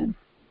happened to him?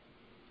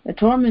 A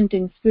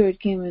tormenting spirit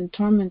came and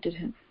tormented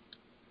him.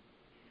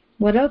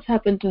 What else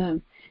happened to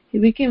him? He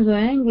became so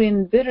angry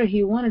and bitter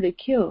he wanted to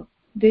kill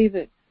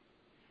David.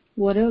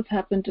 What else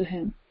happened to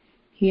him?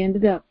 He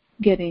ended up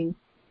getting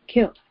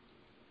killed.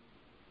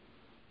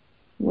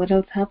 What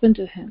else happened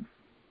to him?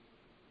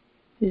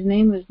 His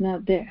name is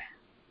not there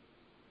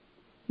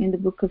in the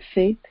book of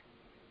faith.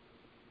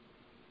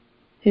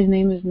 His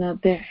name is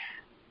not there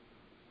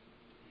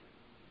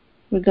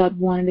where God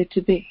wanted it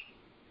to be.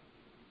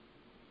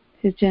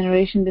 His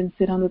generation didn't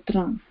sit on the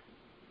throne.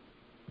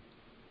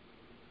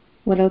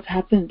 What else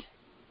happened?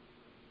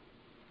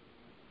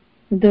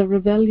 The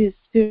rebellious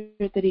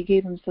spirit that he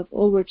gave himself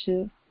over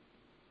to,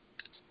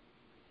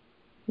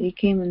 he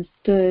came and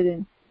stood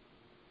and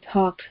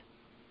talked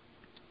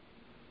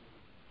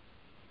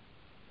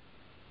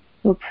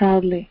so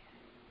proudly,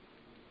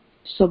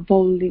 so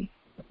boldly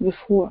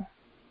before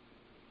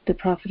the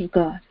prophet of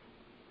God.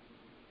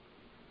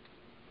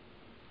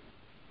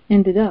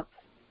 Ended up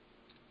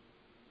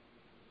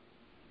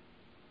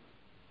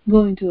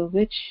going to a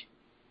witch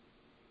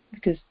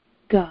because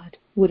God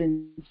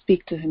wouldn't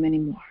speak to him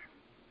anymore.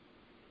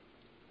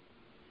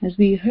 As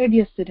we heard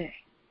yesterday,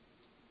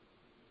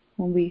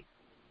 when we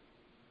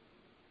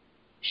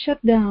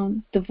shut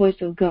down the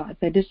voice of God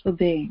by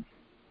disobeying,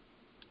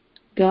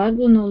 God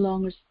will no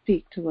longer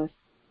speak to us.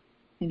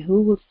 And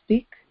who will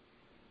speak?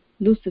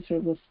 Lucifer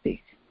will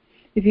speak.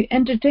 If you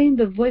entertain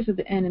the voice of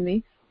the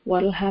enemy,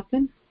 what will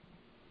happen?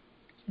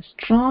 A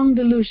strong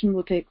delusion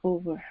will take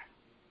over,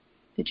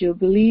 that you'll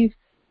believe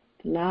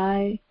the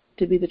lie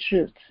to be the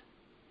truth.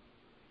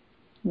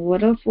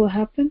 What else will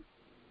happen?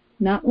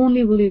 Not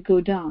only will you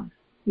go down,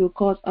 you'll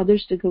cause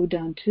others to go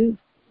down too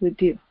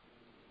with you.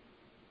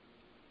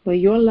 But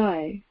your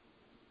lie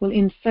will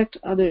infect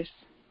others,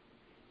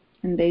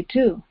 and they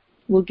too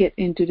will get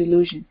into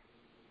delusion.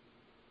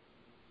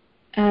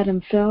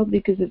 Adam fell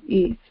because of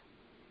Eve.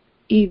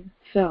 Eve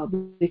fell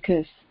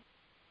because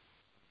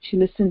she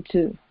listened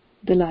to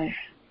the liar.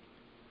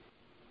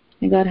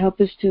 May God help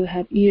us to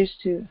have ears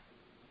to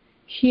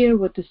hear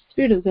what the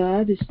Spirit of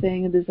God is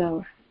saying in this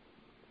hour.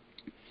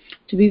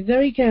 To be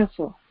very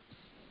careful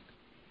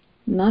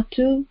not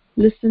to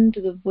listen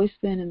to the voice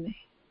of the enemy,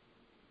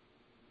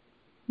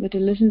 but to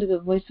listen to the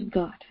voice of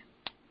God.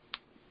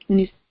 When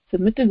you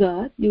submit to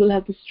God, you will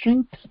have the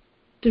strength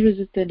to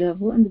resist the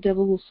devil, and the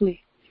devil will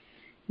flee.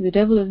 If the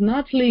devil is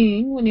not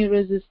fleeing when you're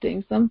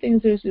resisting, something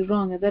is seriously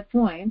wrong. At that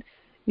point,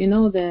 you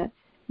know that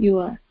you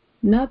are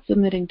not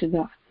submitting to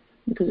God,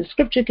 because the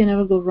scripture can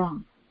never go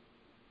wrong.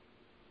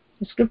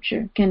 The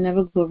scripture can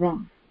never go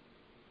wrong.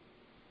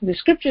 If the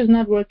scripture is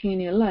not working in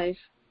your life,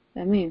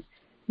 that means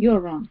you're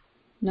wrong,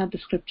 not the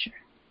scripture.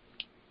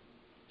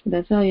 So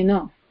that's how you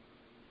know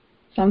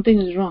something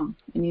is wrong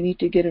and you need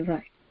to get it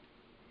right.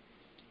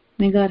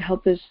 May God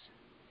help us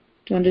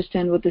to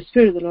understand what the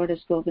Spirit of the Lord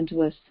has spoken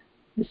to us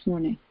this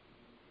morning,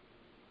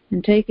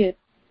 and take it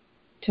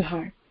to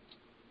heart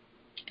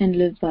and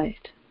live by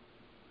it.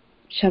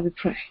 Shall we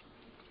pray?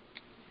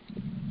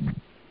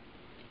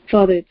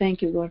 Father,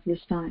 thank you, Lord, for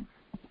this time.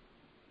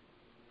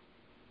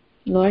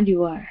 Lord,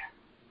 you are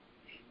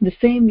the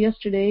same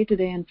yesterday,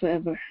 today, and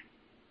forever.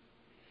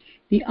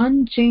 The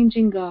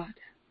unchanging God.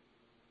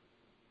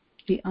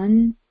 The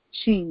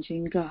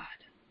unchanging God.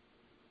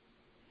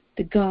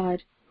 The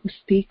God who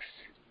speaks.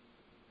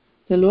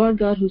 The Lord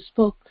God who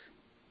spoke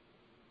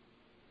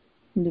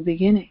in the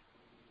beginning.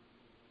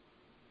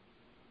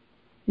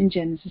 In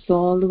Genesis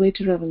all the way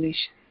to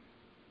Revelation.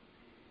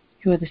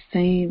 You are the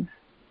same,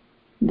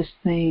 the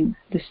same,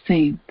 the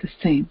same, the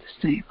same,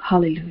 the same.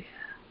 Hallelujah.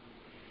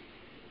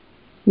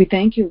 We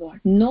thank you,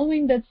 Lord.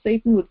 Knowing that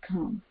Satan would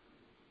come,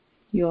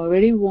 you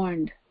already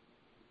warned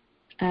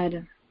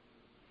Adam.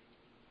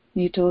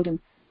 You told him,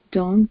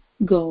 don't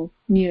go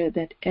near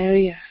that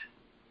area.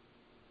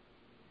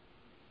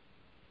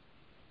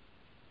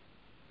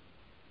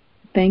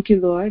 Thank you,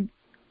 Lord.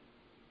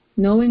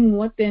 Knowing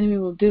what the enemy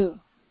will do,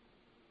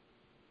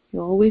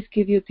 you always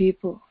give your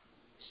people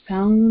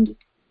sound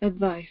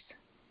advice,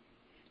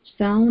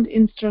 sound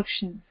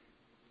instruction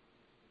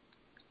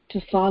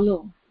to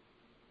follow,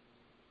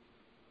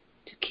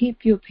 to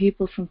keep your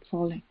people from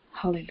falling.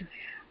 Hallelujah.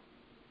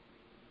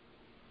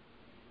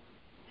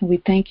 And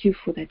we thank you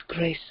for that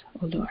grace,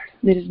 O Lord.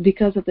 That is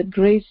because of that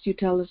grace you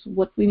tell us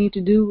what we need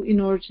to do in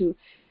order to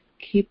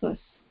keep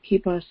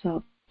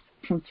ourselves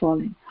from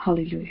falling.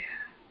 Hallelujah.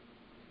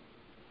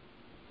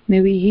 May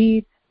we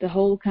heed the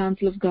whole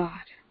counsel of God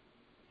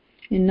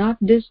and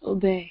not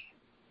disobey,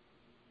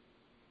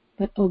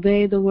 but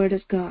obey the word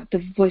of God,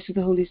 the voice of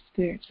the Holy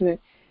Spirit, so that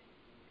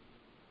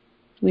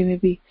we may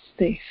be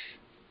safe.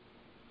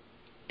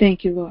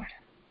 Thank you, Lord.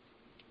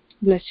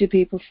 Bless your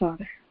people,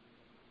 Father.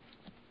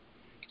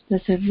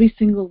 Bless every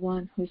single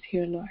one who is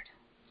here, Lord.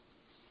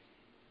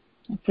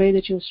 I pray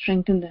that you'll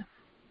strengthen them.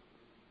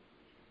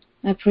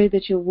 I pray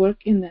that you'll work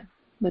in them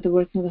by the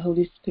working of the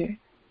Holy Spirit.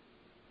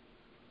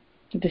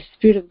 That the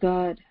Spirit of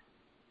God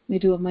may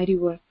do a mighty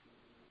work.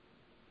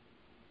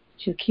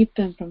 You'll keep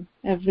them from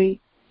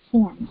every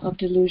form of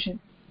delusion.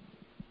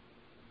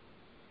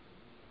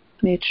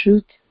 May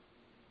truth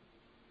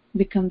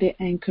become their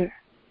anchor.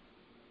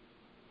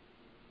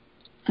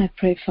 I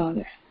pray,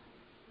 Father,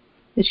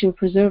 that you'll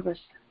preserve us,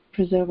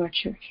 preserve our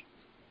church.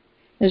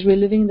 As we're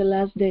living in the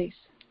last days,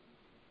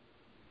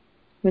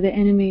 where the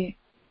enemy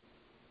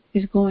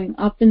is going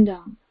up and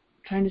down,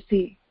 trying to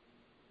see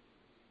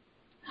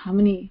how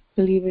many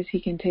believers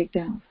he can take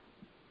down.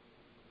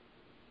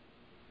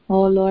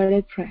 Oh Lord,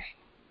 I pray,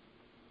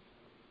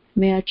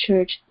 may our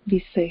church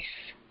be safe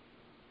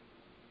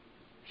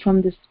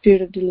from the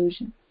spirit of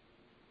delusion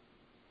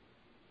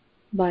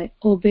by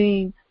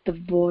obeying the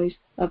voice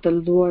of the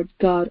Lord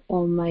God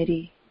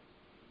Almighty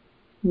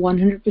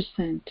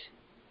 100%,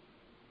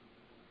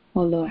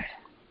 oh Lord,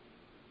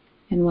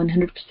 and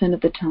 100%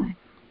 of the time.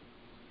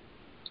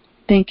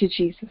 Thank you,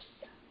 Jesus.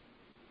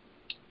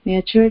 May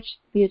our church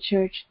be a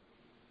church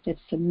that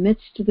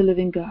submits to the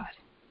living God,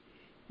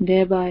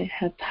 thereby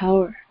have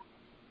power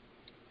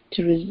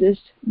to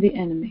resist the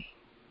enemy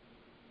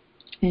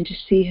and to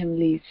see him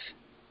leave.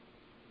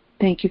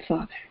 Thank you,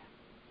 Father.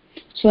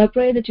 So I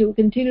pray that you will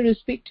continue to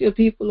speak to your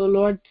people, O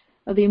Lord,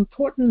 of the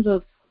importance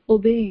of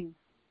obeying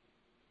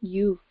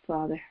you,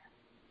 Father,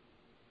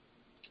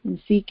 and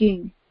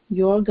seeking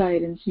your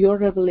guidance, your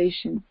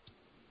revelation,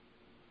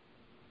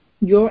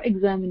 your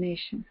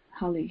examination.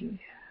 Hallelujah.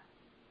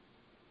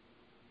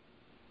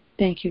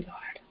 Thank you,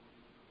 Lord.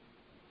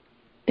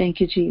 Thank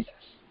you, Jesus.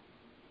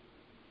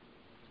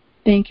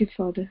 Thank you,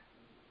 Father.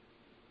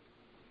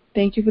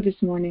 Thank you for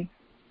this morning.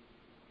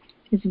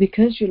 It's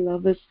because you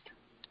love us,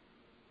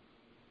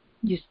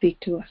 you speak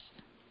to us.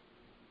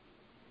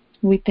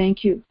 We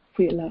thank you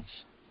for your love.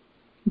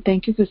 And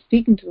thank you for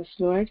speaking to us,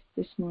 Lord,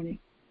 this morning.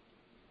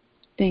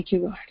 Thank you,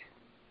 Lord.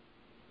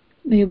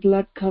 May your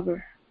blood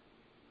cover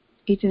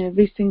each and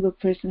every single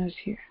person who's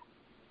here,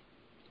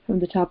 from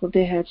the top of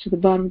their heads to the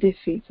bottom of their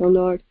feet. Oh,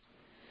 Lord,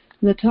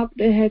 from the top of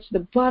their heads to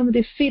the bottom of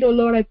their feet, oh,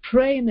 Lord, I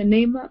pray in the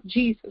name of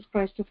Jesus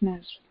Christ of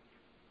Nazareth.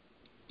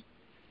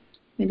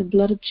 May the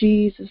blood of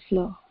Jesus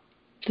flow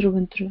through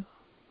and through,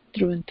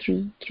 through and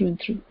through, through and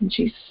through, in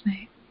Jesus'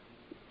 name.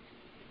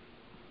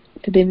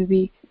 That they may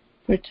be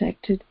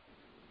protected,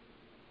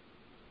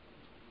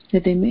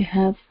 that they may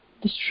have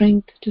the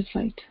strength to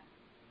fight.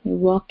 They're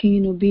walking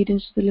in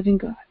obedience to the living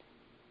God.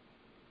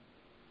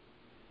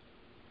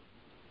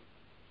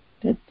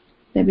 That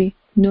there be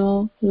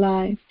no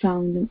lie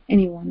found in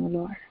anyone, O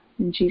Lord,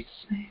 in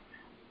Jesus' name.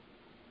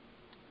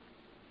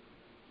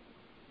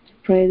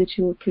 I pray that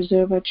you will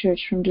preserve our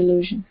church from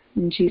delusion,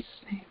 in Jesus'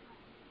 name.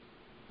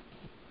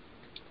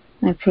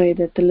 I pray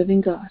that the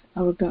living God,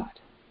 our God,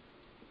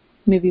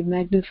 may be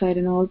magnified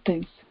in all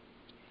things,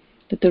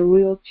 that the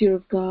real fear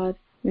of God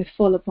may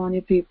fall upon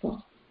your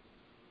people,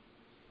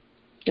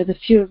 that the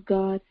fear of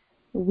God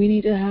that we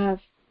need to have,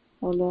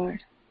 O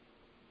Lord,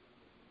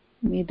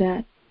 may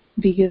that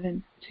be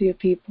given to your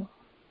people,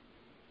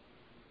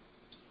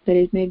 that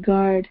it may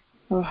guard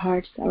our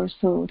hearts, our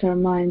souls, our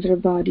minds, our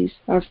bodies,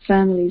 our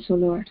families, O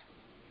Lord,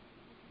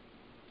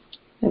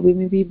 that we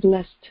may be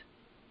blessed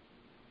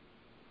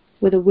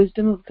with the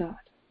wisdom of God,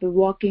 the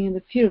walking in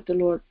the fear of the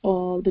Lord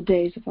all the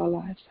days of our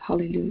lives.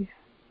 Hallelujah.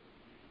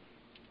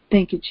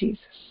 Thank you,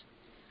 Jesus.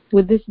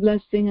 With this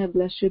blessing, I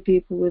bless your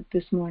people with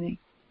this morning,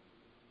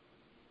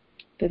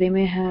 that they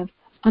may have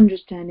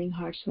understanding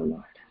hearts, O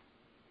Lord,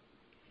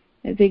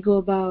 as they go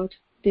about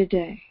their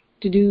day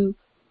to do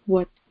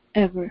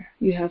whatever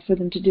you have for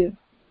them to do.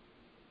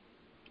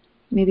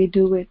 May they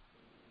do it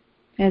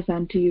as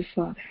unto you,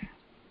 Father,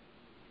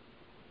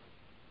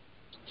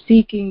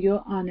 seeking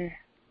your honor,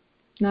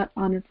 not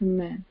honor from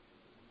man,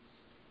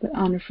 but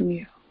honor from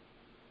you,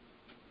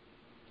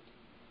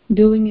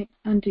 doing it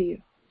unto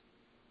you.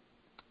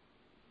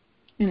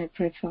 And I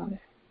pray,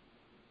 Father,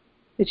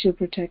 that you'll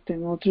protect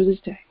them all through this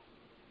day.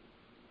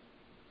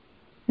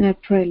 And I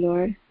pray,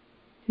 Lord,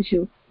 that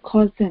you'll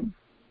cause them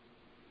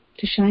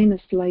to shine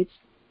as lights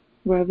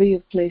wherever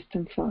you've placed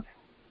them, Father.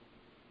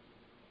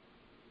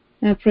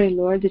 And I pray,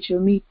 Lord, that you'll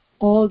meet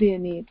all their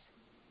needs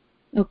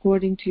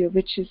according to your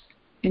riches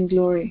in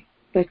glory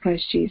by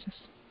Christ Jesus.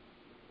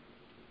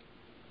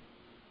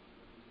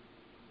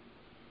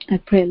 I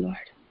pray, Lord,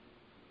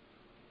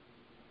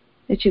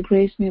 that your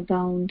grace may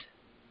abound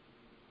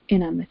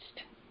in our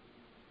midst,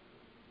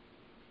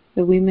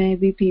 that we may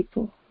be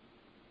people,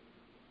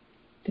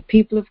 the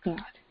people of God,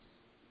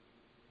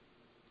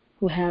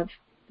 who have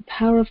the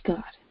power of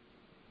God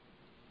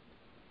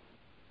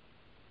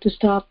to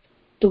stop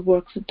the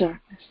works of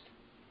darkness,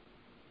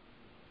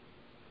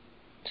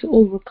 to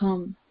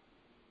overcome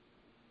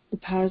the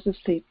powers of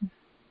Satan,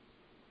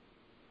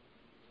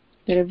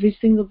 that every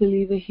single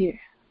believer here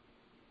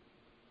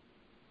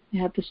may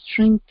have the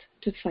strength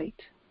to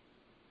fight,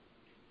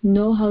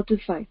 know how to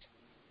fight,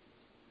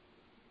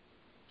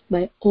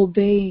 by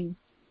obeying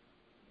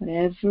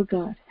whatever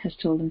God has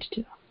told them to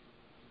do.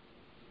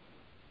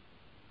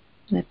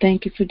 And I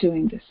thank you for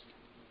doing this.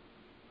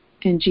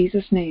 In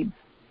Jesus' name,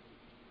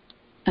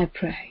 I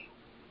pray.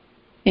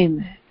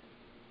 Amen.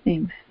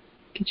 Amen.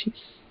 Thank you,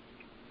 Jesus.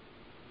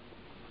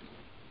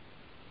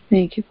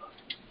 Thank you, Lord.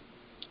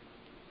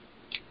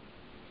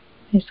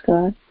 Praise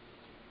God.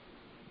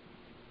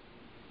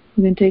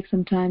 We're going to take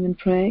some time and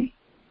pray.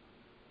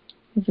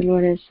 If the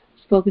Lord has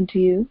spoken to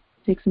you,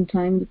 take some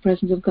time in the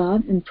presence of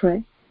God and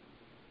pray.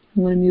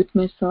 I'm going to mute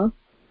myself.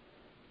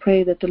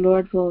 Pray that the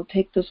Lord will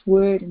take this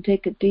word and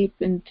take it deep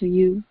into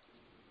you,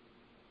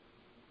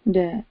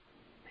 that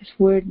His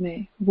word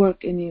may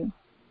work in you,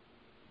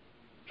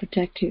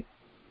 protect you,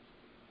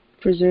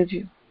 preserve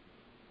you,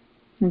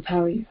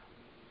 empower you,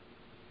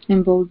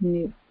 embolden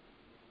you,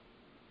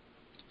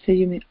 so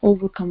you may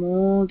overcome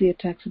all the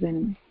attacks of the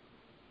enemy.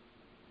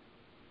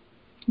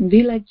 And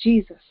be like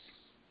Jesus,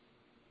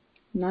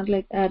 not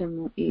like Adam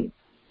or Eve,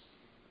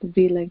 but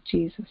be like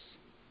Jesus.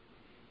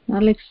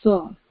 Not like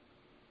Saul,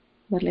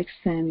 but like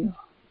Samuel.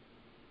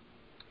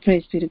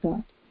 Praise be to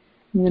God.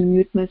 I'm going to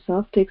mute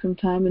myself, take some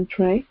time and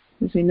pray,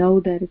 as we know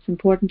that it's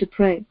important to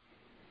pray,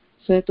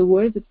 so that the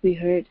word that we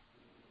heard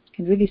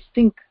can really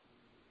sink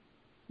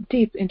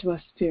deep into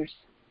our spirits,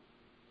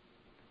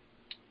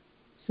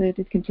 so that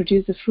it can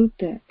produce the fruit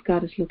that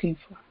God is looking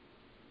for.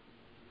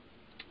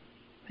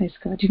 Praise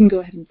God. You can go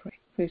ahead and pray.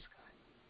 Praise God.